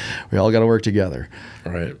 we all got to work together.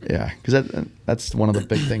 Right. Yeah. Because that's one of the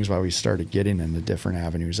big things why we started getting into different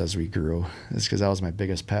avenues as we grew, is because that was my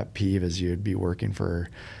biggest pet peeve, is you'd be working for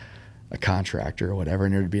a contractor or whatever,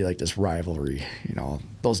 and there'd be like this rivalry, you know,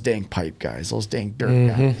 those dang pipe guys, those dang dirt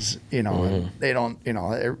guys, you know, and they don't, you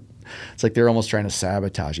know, it's like they're almost trying to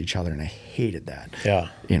sabotage each other, and I hated that. Yeah.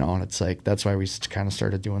 You know, and it's like, that's why we kind of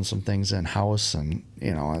started doing some things in-house, and,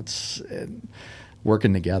 you know, it's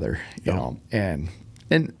working together, you know, and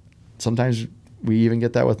sometimes we even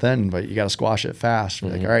get that within, but you got to squash it fast. We're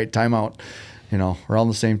like, all right, time out. You know, we're all on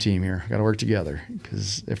the same team here. Got to work together,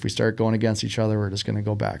 because if we start going against each other, we're just going to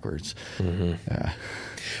go backwards. Yeah.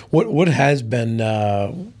 What has been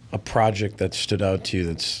a project that stood out to you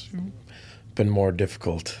that's been more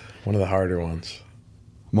difficult? One of the harder ones.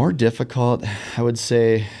 More difficult, I would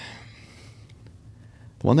say.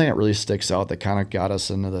 One thing that really sticks out that kind of got us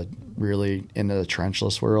into the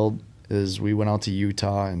trenchless world is we went out to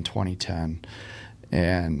Utah in 2010,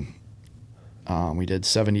 and we did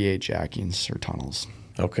 78 jackings or tunnels.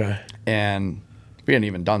 Okay. And we hadn't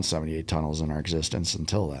even done 78 tunnels in our existence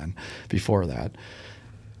until then, before that.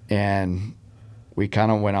 And we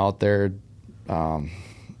kind of went out there. And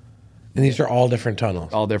these are all different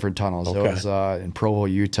tunnels? All different tunnels. Okay. It was in Provo,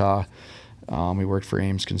 Utah. We worked for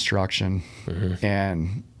Ames Construction.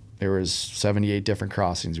 And there was 78 different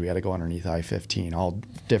crossings. We had to go underneath I-15, all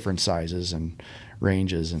different sizes and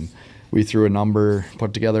ranges. And we threw a number,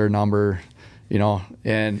 put together a number, you know,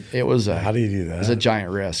 and it was how do you do that? It was a giant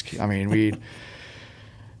risk. I mean,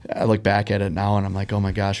 I look back at it now and I'm like, oh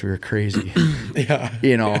my gosh, we were crazy. Yeah.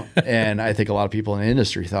 You know, and I think a lot of people in the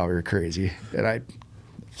industry thought we were crazy. And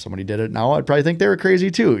if somebody did it now, I'd probably think they were crazy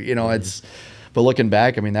too. You know, but looking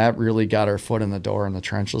back, I mean, that really got our foot in the door in the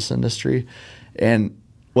trenchless industry. And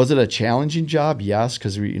was it a challenging job? Yes,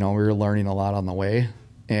 because we were learning a lot on the way.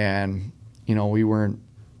 And, you know, we weren't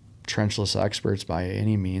trenchless experts by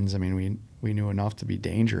any means. I mean, we knew enough to be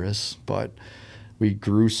dangerous, but we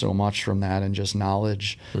grew so much from that and just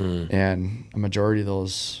knowledge. And a majority of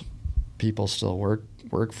those people still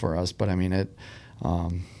work for us. But I mean,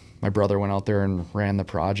 my brother went out there and ran the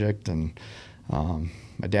project, and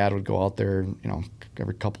my dad would go out there, you know,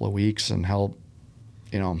 every couple of weeks and help,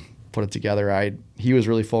 you know, put it together. He was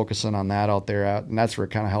really focusing on that out there, and that's where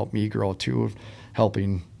it kind of helped me grow too,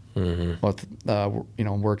 helping with you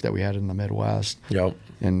know, work that we had in the Midwest. Yep.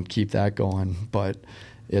 And keep that going. But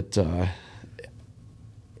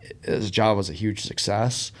his job was a huge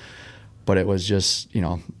success, but it was just, you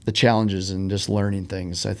know, the challenges and just learning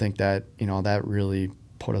things. I think that, you know, that really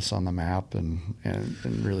put us on the map and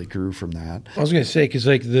really grew from that. I was going to say, because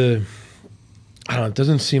like I don't know, it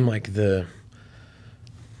doesn't seem like I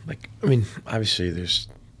mean, obviously there's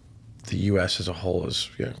the U.S. as a whole is,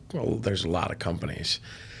 you know, well, there's a lot of companies,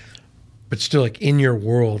 but still, like, in your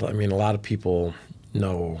world, I mean, a lot of people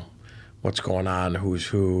know what's going on, who's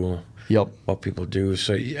who, what people do.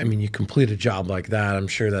 So, I mean, you complete a job like that, I'm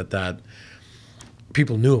sure that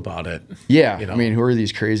people knew about it. Yeah. You know? I mean, who are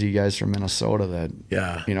these crazy guys from Minnesota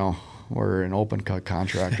that, you know, were an open cut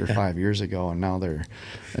contractor 5 years ago, and now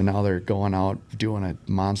they're going out doing a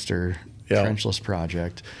monster trenchless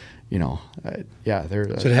project. You know, so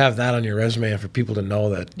to have that on your resume and for people to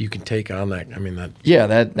know that you can take on that, I mean, that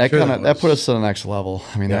that put us to the next level.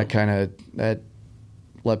 I mean, that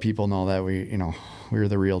let people know that we were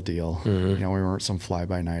the real deal. You know, we weren't some fly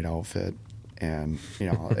by night outfit, and you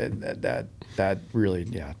know that really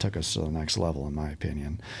took us to the next level, in my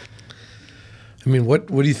opinion. I mean, what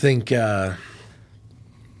do you think? What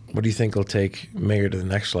do you think will take Minger to the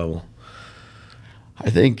next level? I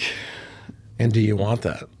think. And do you want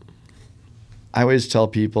that? I always tell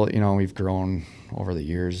people, you know, we've grown over the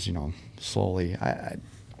years, you know, slowly. I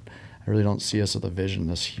really don't see us with a vision,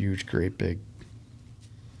 this huge, great, big,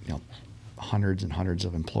 you know, hundreds and hundreds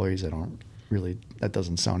of employees. That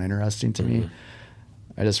doesn't sound interesting to me.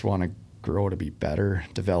 I just want to grow to be better,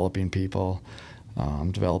 developing people,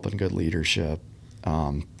 developing good leadership,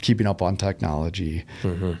 keeping up on technology,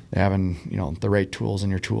 having, you know, the right tools in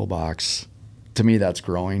your toolbox. To me, that's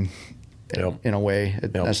growing. In a way,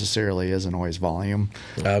 it necessarily isn't always volume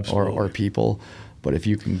or people, but if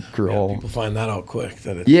you can grow, people find that out quick.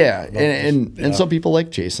 That it's and some people like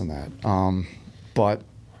chasing that. But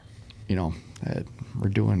you know, we're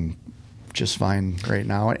doing just fine right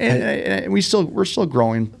now, and we're still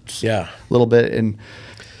growing, a little bit. And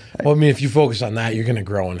Well, I mean, if you focus on that, you're going to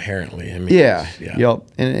grow inherently. I mean, yeah. Yeah. Yep.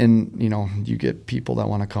 And, you know, you get people that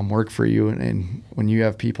want to come work for you. And when you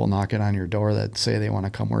have people knocking on your door that say they want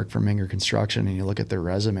to come work for Minger Construction, and you look at their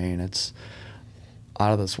resume and it's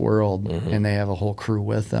out of this world, and they have a whole crew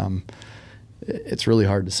with them, it's really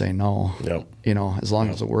hard to say no. Yep. You know, as long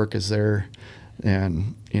as the work is there,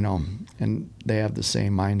 and, you know, and they have the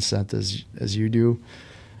same mindset as you do,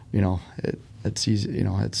 you know, it's easy, you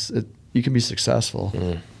know, you can be successful.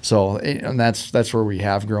 So, and that's where we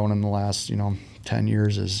have grown in the last, you know, 10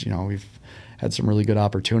 years is, you know, we've had some really good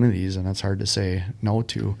opportunities, and it's hard to say no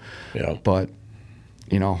to. Yeah. But,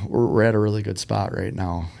 you know, we're at a really good spot right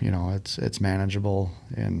now. You know, it's manageable,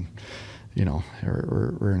 and, you know,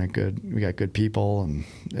 we're in we got good people, and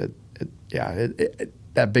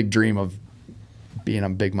that big dream of being a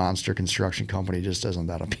big monster construction company just isn't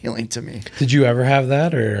that appealing to me. Did you ever have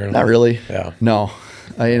that, or not really? Yeah. No,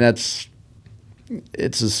 I mean it's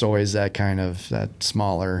just always that kind of that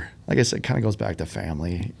smaller. Like I said, it kind of goes back to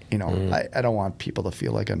family. You know, I don't want people to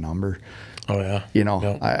feel like a number. Oh yeah. You know,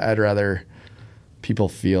 Yep. I'd rather people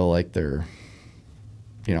feel like they're,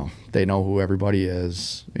 you know, they know who everybody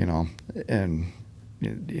is. You know, and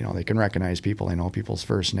you know they can recognize people. They know people's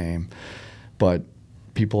first name, but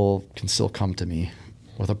people can still come to me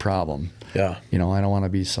with a problem. Yeah. You know, I don't want to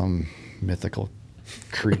be some mythical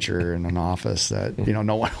creature in an office that, you know,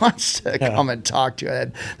 no one wants to come and talk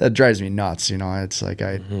to. That drives me nuts. You know, it's like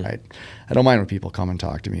I don't mind when people come and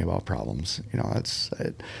talk to me about problems. You know,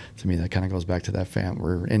 to me that kind of goes back to that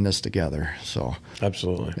we're in this together. So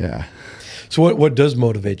Absolutely. yeah. So what does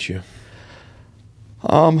motivate you?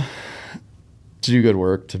 To do good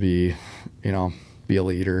work, to be, you know, be a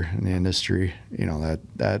leader in the industry. You know,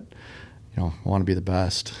 that you know, I want to be the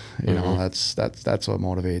best. You know, that's what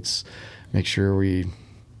motivates. Make sure we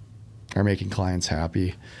are making clients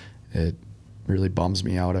happy. It really bums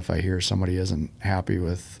me out if I hear somebody isn't happy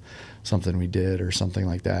with something we did or something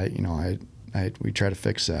like that. You know, we try to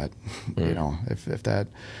fix that. You know, if that,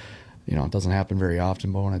 you know, it doesn't happen very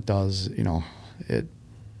often, but when it does, you know,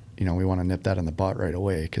 we want to nip that in the butt right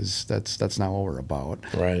away, because that's not what we're about.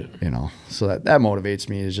 Right. You know, so that motivates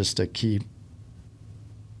me, is just to keep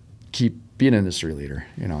being an industry leader.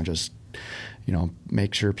 You know, just, you know,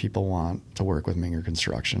 make sure people want to work with Minger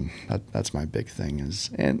Construction. That's my big thing,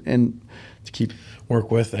 is and to keep Work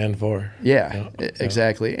with and for. Yeah.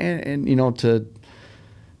 Exactly. And you know, to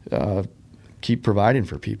keep providing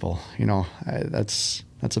for people. You know, that's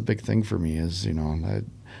a big thing for me, is, you know,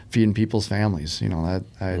 feeding people's families. You know,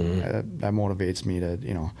 that motivates me to,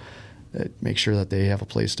 you know, make sure that they have a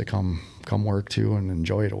place to come work to and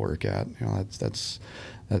enjoy to work at. You know,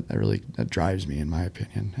 that really drives me, in my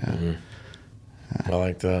opinion. Yeah. I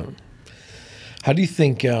like that. How do you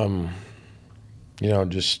think, you know,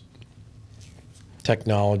 just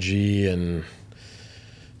technology and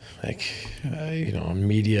like, you know,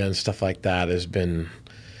 media and stuff like that has been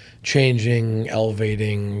changing,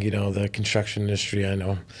 elevating, you know, the construction industry? I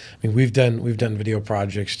know. I mean, we've done video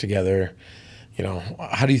projects together. You know,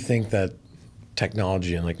 how do you think that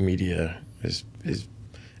technology and like media is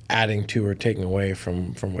adding to or taking away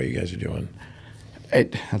from what you guys are doing?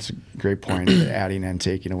 That's a great point, adding and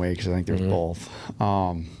taking away, because I think there's both.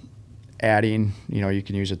 Adding, you know, you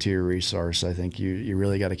can use it to your resource. I think you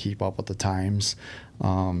really got to keep up with the times.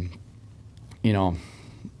 You know,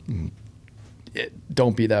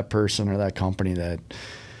 don't be that person or that company that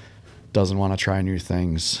doesn't want to try new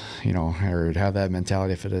things, you know, or have that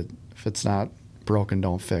mentality. If it's not broken,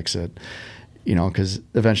 don't fix it. You know, because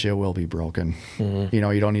eventually it will be broken. You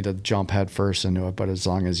know, you don't need to jump head first into it, but as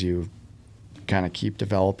long as you kind of keep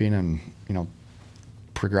developing and, you know,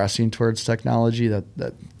 progressing towards technology, that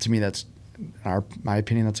to me, that's, in my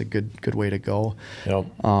opinion, that's a good way to go. Yep.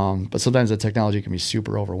 But sometimes the technology can be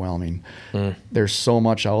super overwhelming. There's so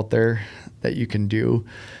much out there that you can do,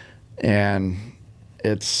 and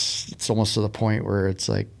it's almost to the point where it's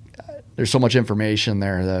like, there's so much information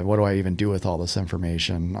there that what do I even do with all this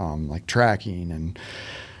information? Like tracking and,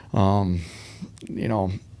 you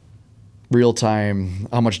know, real time,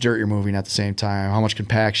 how much dirt you're moving at the same time, how much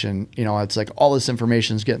compaction, you know, it's like all this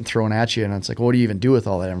information is getting thrown at you, and it's like, what do you even do with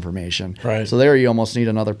all that information? Right. So there you almost need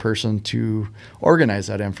another person to organize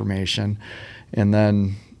that information. And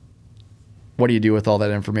then what do you do with all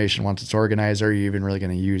that information once it's organized? Are you even really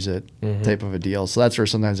going to use it? Type of a deal. So that's where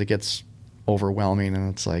sometimes it gets overwhelming, and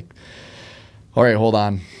it's like, all right, hold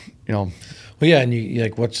on, you know. Well, yeah, and you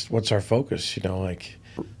like, what's our focus? You know, like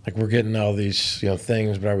we're getting all these, you know,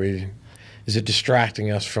 things, but is it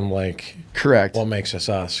distracting us from like correct what makes us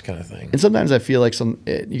us, kind of thing? And sometimes I feel like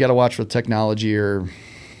you got to watch with technology or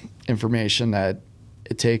information that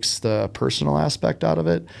it takes the personal aspect out of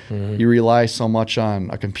it. You rely so much on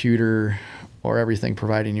a computer or everything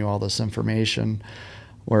providing you all this information,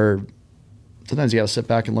 where sometimes you got to sit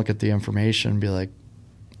back and look at the information and be like,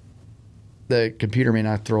 the computer may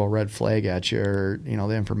not throw a red flag at you, or, you know,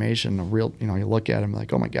 the information, the real, you know, you look at it and be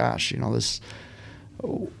like, oh my gosh, you know, this,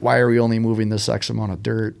 why are we only moving this X amount of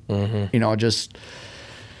dirt? You know, just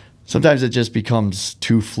sometimes it just becomes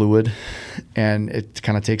too fluid, and it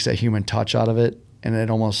kind of takes that human touch out of it, and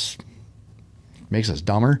it almost makes us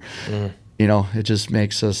dumber. You know, it just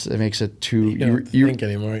makes us, it makes it too, you think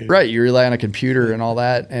anymore. Right. You rely on a computer and all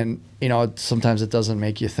that. And, you know, sometimes it doesn't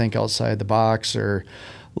make you think outside the box, or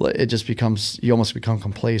it just becomes, you almost become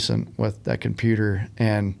complacent with that computer.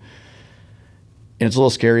 And it's a little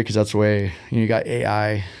scary because that's the way, you got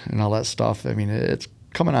AI and all that stuff. I mean, it's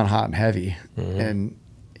coming on hot and heavy, and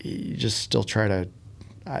you just still try to,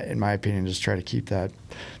 in my opinion, just try to keep that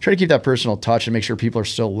personal touch and make sure people are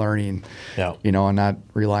still learning, you know, and not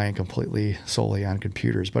relying completely solely on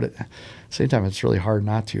computers. But at the same time, it's really hard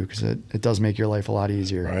not to, because it does make your life a lot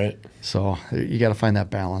easier. Right. So you got to find that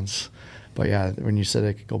balance. But yeah, when you said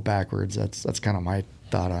it could go backwards, that's kind of my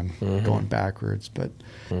thought on going backwards. But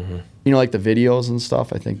you know, like the videos and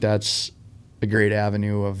stuff, I think that's a great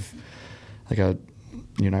avenue of, like, you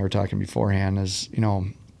and I were talking beforehand, is, you know,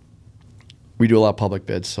 we do a lot of public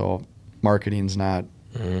bids, so marketing's not,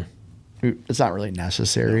 it's not really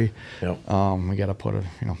necessary. We got to put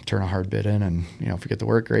turn a hard bid in, and, you know, if we get the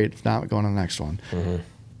work, great. If not, we go on to the next one.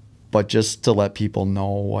 But just to let people know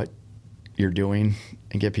what you're doing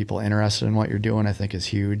and get people interested in what you're doing, I think is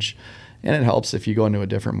huge. And it helps if you go into a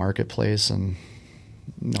different marketplace and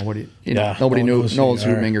nobody knows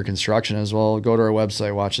who Minger Construction is. Well, go to our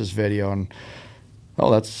website, watch this video, and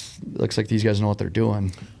looks like these guys know what they're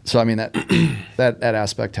doing. So I mean, that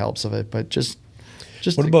aspect helps of it. But just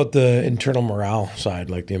what about the internal morale side,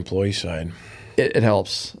 like the employee side? It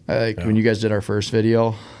helps. When you guys did our first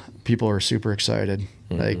video, people were super excited.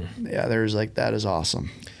 There's like, that is awesome.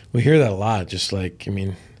 We hear that a lot. Just like, I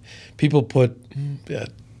mean, people put a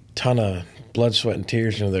ton of blood, sweat, and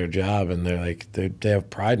tears into their job, and they're like, they have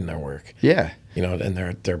pride in their work. Yeah. You know, and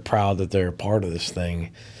they're proud that they're a part of this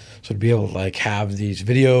thing. So to be able to, like, have these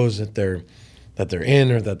videos that they're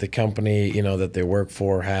in, or that the company, you know, that they work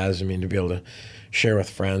for has, I mean, to be able to share with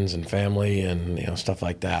friends and family and, you know, stuff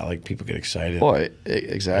like that, like, people get excited. Boy,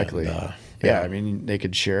 exactly. And, yeah, I mean, they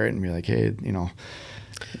could share it and be like, hey, you know,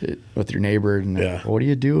 with your neighbor, and what do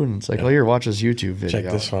you do? And it's like, here, watch this YouTube video.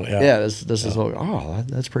 Check this one. This is what.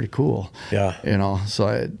 That's pretty cool. Yeah, you know. So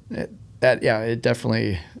it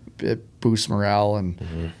definitely, it boosts morale,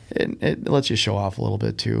 and it lets you show off a little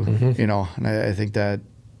bit too. You know, and I think that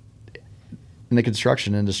in the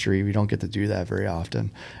construction industry, we don't get to do that very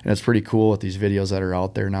often, and it's pretty cool with these videos that are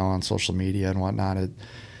out there now on social media and whatnot.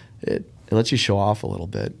 It lets you show off a little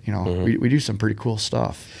bit. You know, we do some pretty cool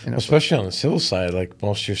stuff. You know, especially on the civil side, like,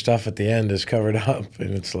 most of your stuff at the end is covered up,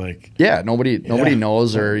 and it's like, nobody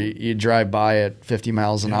knows, or you drive by at 50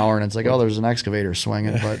 miles an hour, and it's like, oh, there's an excavator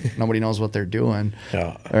swinging, but nobody knows what they're doing.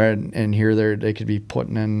 And here they could be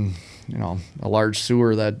putting in, you know, a large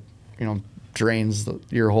sewer that, you know, drains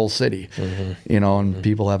your whole city, you know, and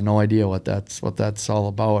people have no idea what that's all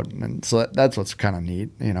about. And so that's what's kind of neat,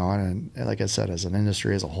 you know. And like I said, as an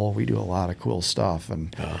industry as a whole, we do a lot of cool stuff,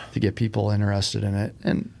 and to get people interested in it,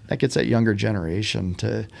 and that gets that younger generation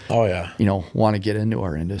to, you know, want to get into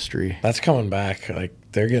our industry. That's coming back. Like,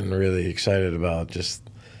 they're getting really excited about just,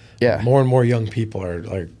 more and more young people are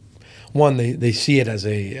like, one, they see it as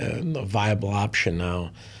a viable option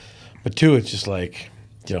now, but two, it's just like,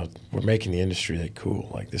 you know, we're making the industry like cool.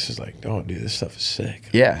 Like, this is like, oh, dude, this stuff is sick.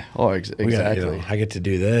 Yeah. Oh, exactly. You know, I get to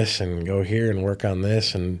do this and go here and work on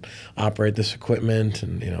this and operate this equipment,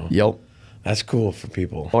 and, you know, that's cool for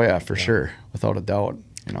people. Oh yeah, for sure, without a doubt.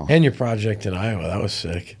 You know, and your project in Iowa, that was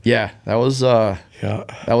sick. Yeah, that was that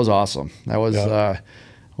was awesome. That was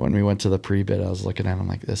when we went to the pre-bid, I was looking at it, I'm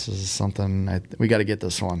like, this is something we got to get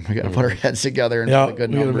this one. We got to put our heads together and put a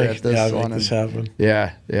good number at this one. Make this happen.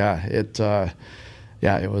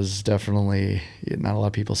 It was definitely, not a lot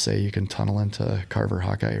of people say you can tunnel into Carver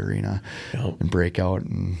Hawkeye Arena and break out,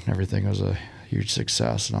 and everything was a huge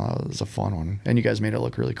success, and it was a fun one. And you guys made it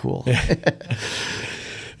look really cool.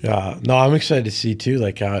 No, I'm excited to see too,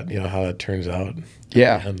 like, how it turns out.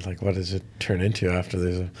 Yeah. And like, what does it turn into after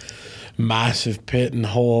there's a massive pit and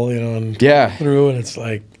hole, you know, and through, and it's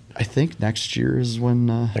like, I think next year is when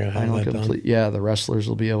the wrestlers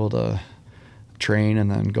will be able to train and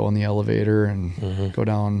then go in the elevator and go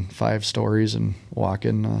down 5 stories and walk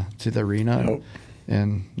in to the arena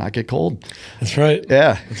and not get cold. That's right.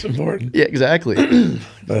 Yeah. That's important. Yeah, exactly.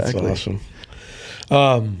 That's awesome.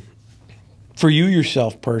 For you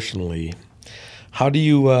yourself personally, how do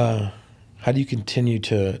you continue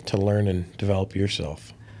to learn and develop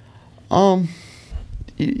yourself?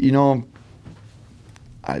 You know,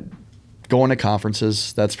 going to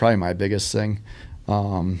conferences, that's probably my biggest thing.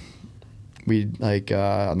 We like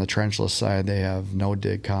on the trenchless side, they have no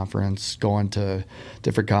dig conference, going to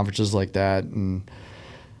different conferences like that, and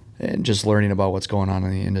just learning about what's going on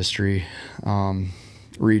in the industry,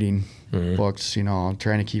 reading books, you know,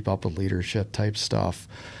 trying to keep up with leadership type stuff.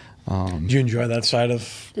 Do you enjoy that side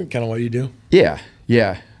of kind of what you do? Yeah.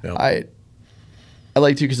 Yep. I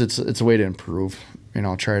like to, because it's a way to improve. You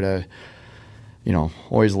know, try to, you know,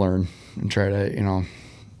 always learn and try to, you know,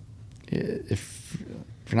 if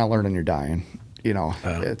you're not learning, you're dying. You know,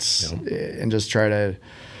 and just try to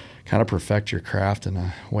kind of perfect your craft in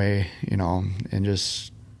a way, you know, and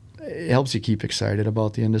just it helps you keep excited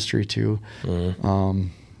about the industry too.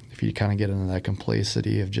 If you kind of get into that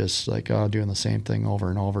complacity of just like doing the same thing over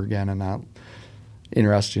and over again and not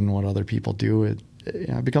interested in what other people do, it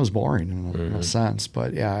becomes boring in a sense.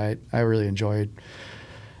 But yeah, I really enjoyed,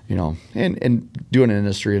 you know, and doing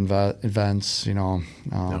industry events, you know,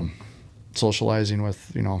 socializing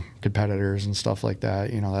with, you know, competitors and stuff like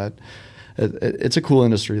that. You know, that it's a cool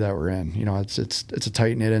industry that we're in. You know, it's a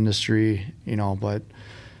tight knit industry. You know, but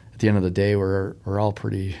at the end of the day, we're all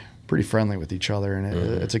pretty friendly with each other,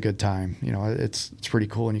 and it's a good time. You know, it's pretty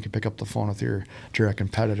cool, and you can pick up the phone with your direct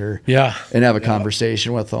competitor, and have a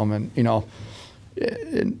conversation with them, and you know,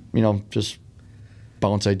 just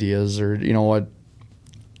bounce ideas, or you know,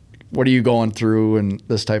 what are you going through, and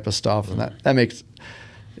this type of stuff, and that makes,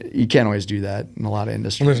 you can't always do that in a lot of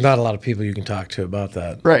industries. And there's not a lot of people you can talk to about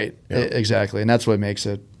that, right? Exactly, and that's what makes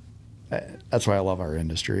it. That's why I love our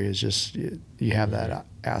industry. Is just you have that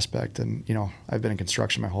aspect, and you know, I've been in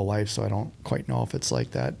construction my whole life, so I don't quite know if it's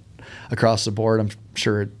like that across the board. I'm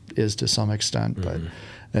sure it is to some extent, but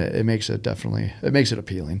it makes it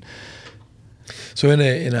appealing. So I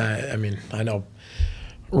mean, I know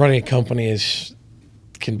running a company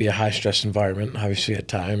can be a high stress environment, obviously at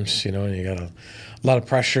times, you know, and you got a lot of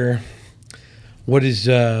pressure. What does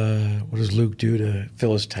Luke do to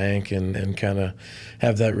fill his tank and kind of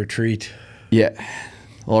have that retreat? Yeah.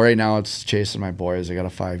 Well, right now it's chasing my boys. I got a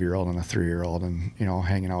 5-year-old and a 3-year-old, and you know,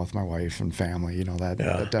 hanging out with my wife and family. You know, that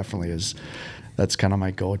definitely is. That's kind of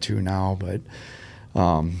my go-to now. But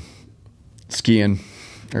skiing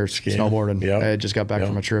or snowboarding. Yep. I just got back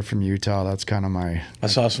from a trip from Utah. That's kind of my. I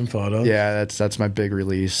saw some photos. Yeah, that's my big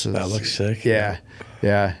release. That looks sick. Yeah.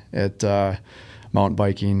 It. Mountain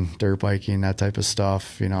biking, dirt biking, that type of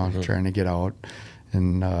stuff, you know, trying to get out.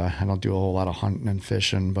 And I don't do a whole lot of hunting and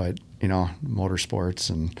fishing, but, you know, motorsports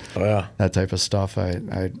and that type of stuff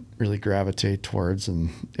I really gravitate towards. And,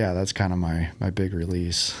 yeah, that's kind of my big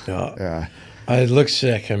release. Yeah. It looks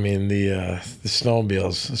sick. I mean, the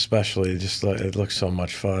snowmobiles especially, just it looks so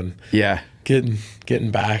much fun. Yeah. Getting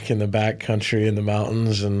back in the back country in the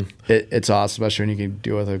mountains, and it's awesome, especially when you can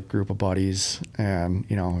do it with a group of buddies, and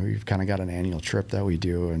you know, we've kind of got an annual trip that we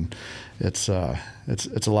do, and it's a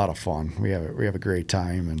lot of fun. We have a great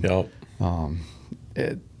time, and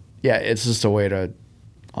it's just a way to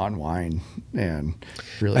unwind and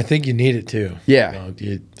really. I think you need it too. Yeah,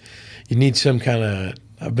 you need some kind of.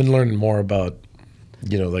 I've been learning more about,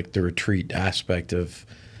 you know, like the retreat aspect of.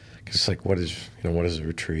 It's like, what is a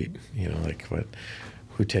retreat? You know, like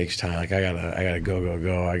who takes time? Like I gotta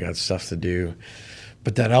go. I got stuff to do.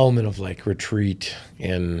 But that element of like retreat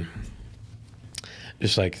and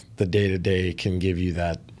just like the day to day can give you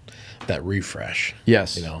that refresh.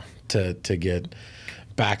 Yes. You know, to get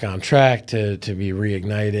back on track, to be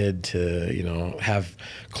reignited, to, you know, have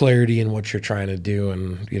clarity in what you're trying to do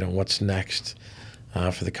and, you know, what's next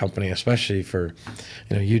for the company, especially for,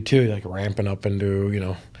 you know, you too, like ramping up into, you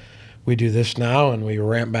know, we do this now and we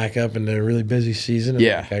ramp back up into a really busy season. And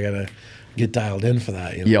like, I got to get dialed in for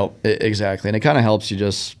that. You know? Yep, exactly. And it kind of helps you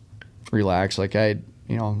just relax. Like you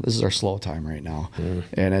know, this is our slow time right now.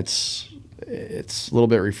 And it's a little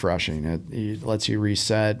bit refreshing. It lets you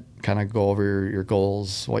reset, kind of go over your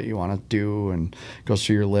goals, what you want to do, and goes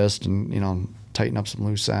through your list and, you know, tighten up some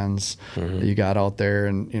loose ends that you got out there,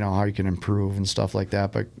 and, you know, how you can improve and stuff like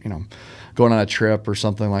that. But, you know, going on a trip or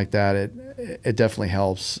something like that, it definitely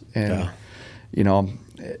helps. And, you know,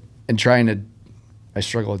 and I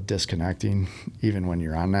struggle with disconnecting even when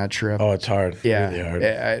you're on that trip. Oh, it's hard. Yeah.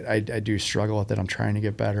 Really hard. I do struggle with it. I'm trying to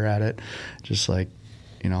get better at it. Just like,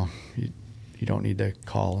 you know, you don't need to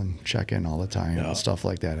call and check in all the time and stuff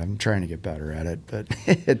like that. I'm trying to get better at it, but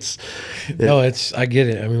I get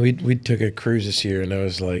it. I mean, we took a cruise this year, and it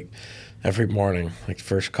was like every morning, like the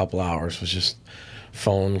first couple hours was just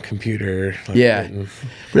phone, computer. Like, yeah.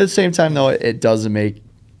 But at the same time, though, it doesn't make.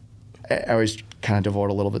 I always kind of devote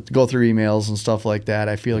a little bit, go through emails and stuff like that.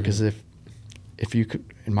 I feel like as if you could,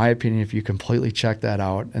 in my opinion, if you completely check that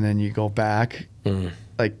out and then you go back,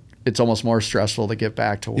 like it's almost more stressful to get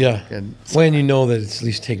back to work. Yeah. And when you know that it's at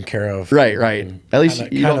least taken care of. Right. At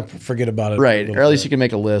least you kind of forget about it. Right. Or at least you can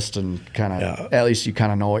make a list and kind of, Yeah. at least you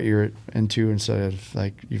kind of know what you're into instead of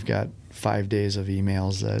like you've got 5 days of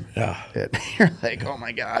emails that you're like, oh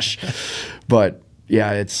my gosh. But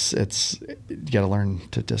yeah, it's you got to learn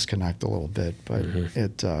to disconnect a little bit, but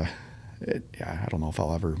I don't know if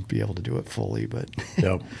I'll ever be able to do it fully, but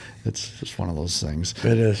it's just one of those things.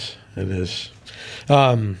 It is.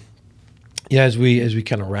 As we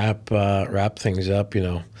kind of wrap things up, we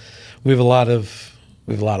have a lot of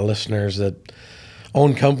listeners that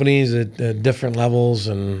own companies at different levels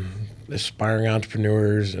and aspiring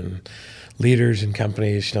entrepreneurs and leaders in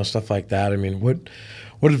companies, stuff like that. I mean, what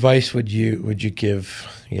advice would you give,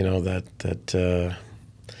 that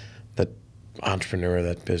entrepreneur,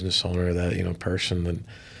 that business owner, that person that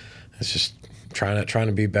is just trying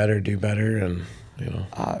to be better, do better, and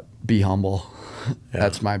be humble.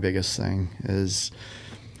 That's my biggest thing. Is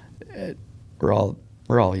we're all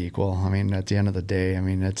equal. I mean, at the end of the day, I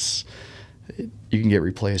mean, you can get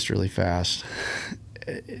replaced really fast.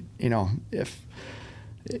 If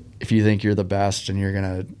you think you're the best and you're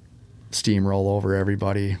gonna steamroll over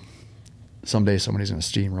everybody, someday somebody's gonna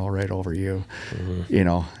steamroll right over you.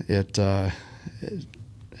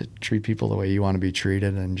 Treat people the way you want to be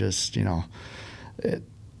treated, and just my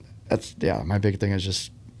big thing is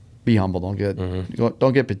just be humble. Don't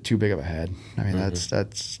get too big of a head. I mean,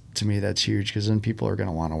 that's to me that's huge, because then people are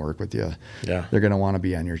gonna want to work with you. Yeah, they're gonna want to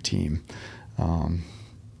be on your team. I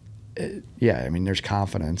mean, there's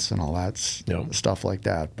confidence and all that stuff like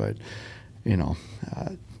that, but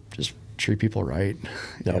just treat people right.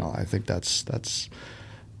 I think that's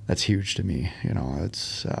huge to me.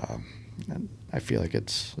 It's and I feel like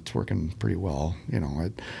it's working pretty well.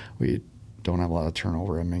 We don't have a lot of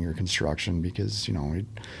turnover at Minger Construction because we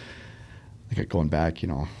like going back.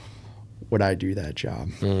 Would I do that job?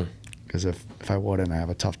 Because if I wouldn't, I have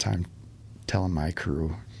a tough time telling my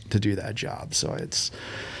crew to do that job. So like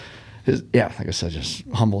I said, just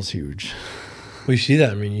humble's huge. We see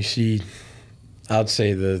that. I mean, I'd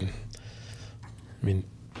say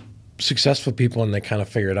successful people, and they kind of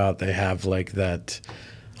figure it out. They have like that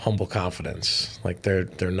humble confidence. Like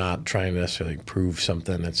they're not trying to necessarily prove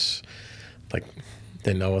something. It's like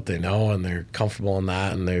they know what they know, and they're comfortable in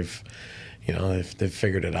that, and they've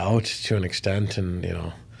figured it out to an extent, and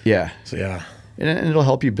So yeah. And it'll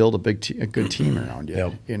help you build a good team around you. I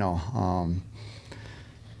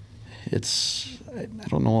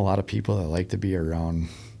don't know a lot of people that like to be around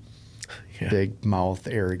big mouth,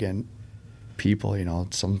 arrogant people.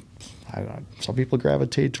 Some people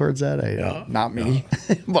gravitate towards that. Not me,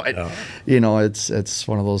 but it's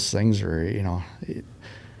one of those things where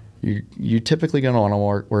you typically gonna want to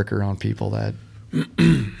work around people that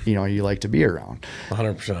you like to be around.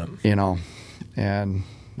 100%. And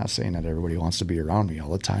not saying that everybody wants to be around me all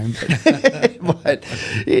the time, but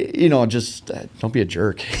just don't be a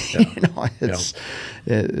jerk.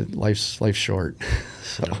 Life's short.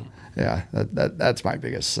 So that's my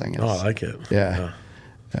biggest thing. I like it. Yeah.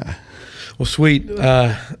 Well, sweet,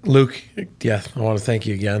 Luke. Yeah, I want to thank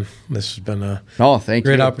you again. This has been a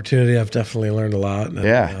great opportunity. I've definitely learned a lot. And,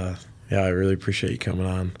 I really appreciate you coming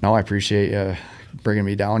on. No, I appreciate you bringing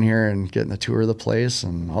me down here and getting a tour of the place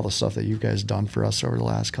and all the stuff that you guys done for us over the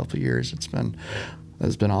last couple of years. It's been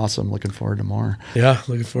awesome. Looking forward to more. Yeah,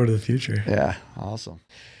 looking forward to the future. Yeah, awesome.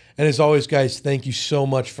 And as always, guys, thank you so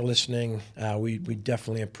much for listening. We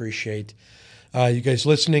definitely appreciate you guys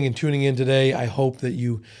listening and tuning in today. I hope that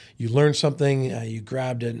you learned something. You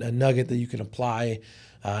grabbed a nugget that you can apply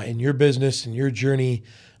in your business and your journey.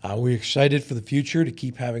 We're excited for the future to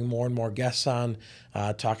keep having more and more guests on,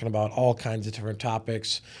 talking about all kinds of different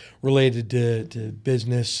topics related to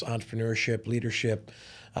business, entrepreneurship, leadership,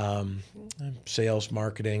 sales,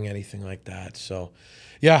 marketing, anything like that. So,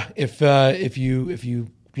 if you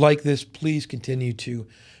like this, please continue to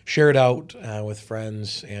share it out with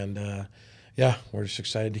friends. And we're just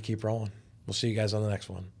excited to keep rolling. We'll see you guys on the next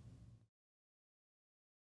one.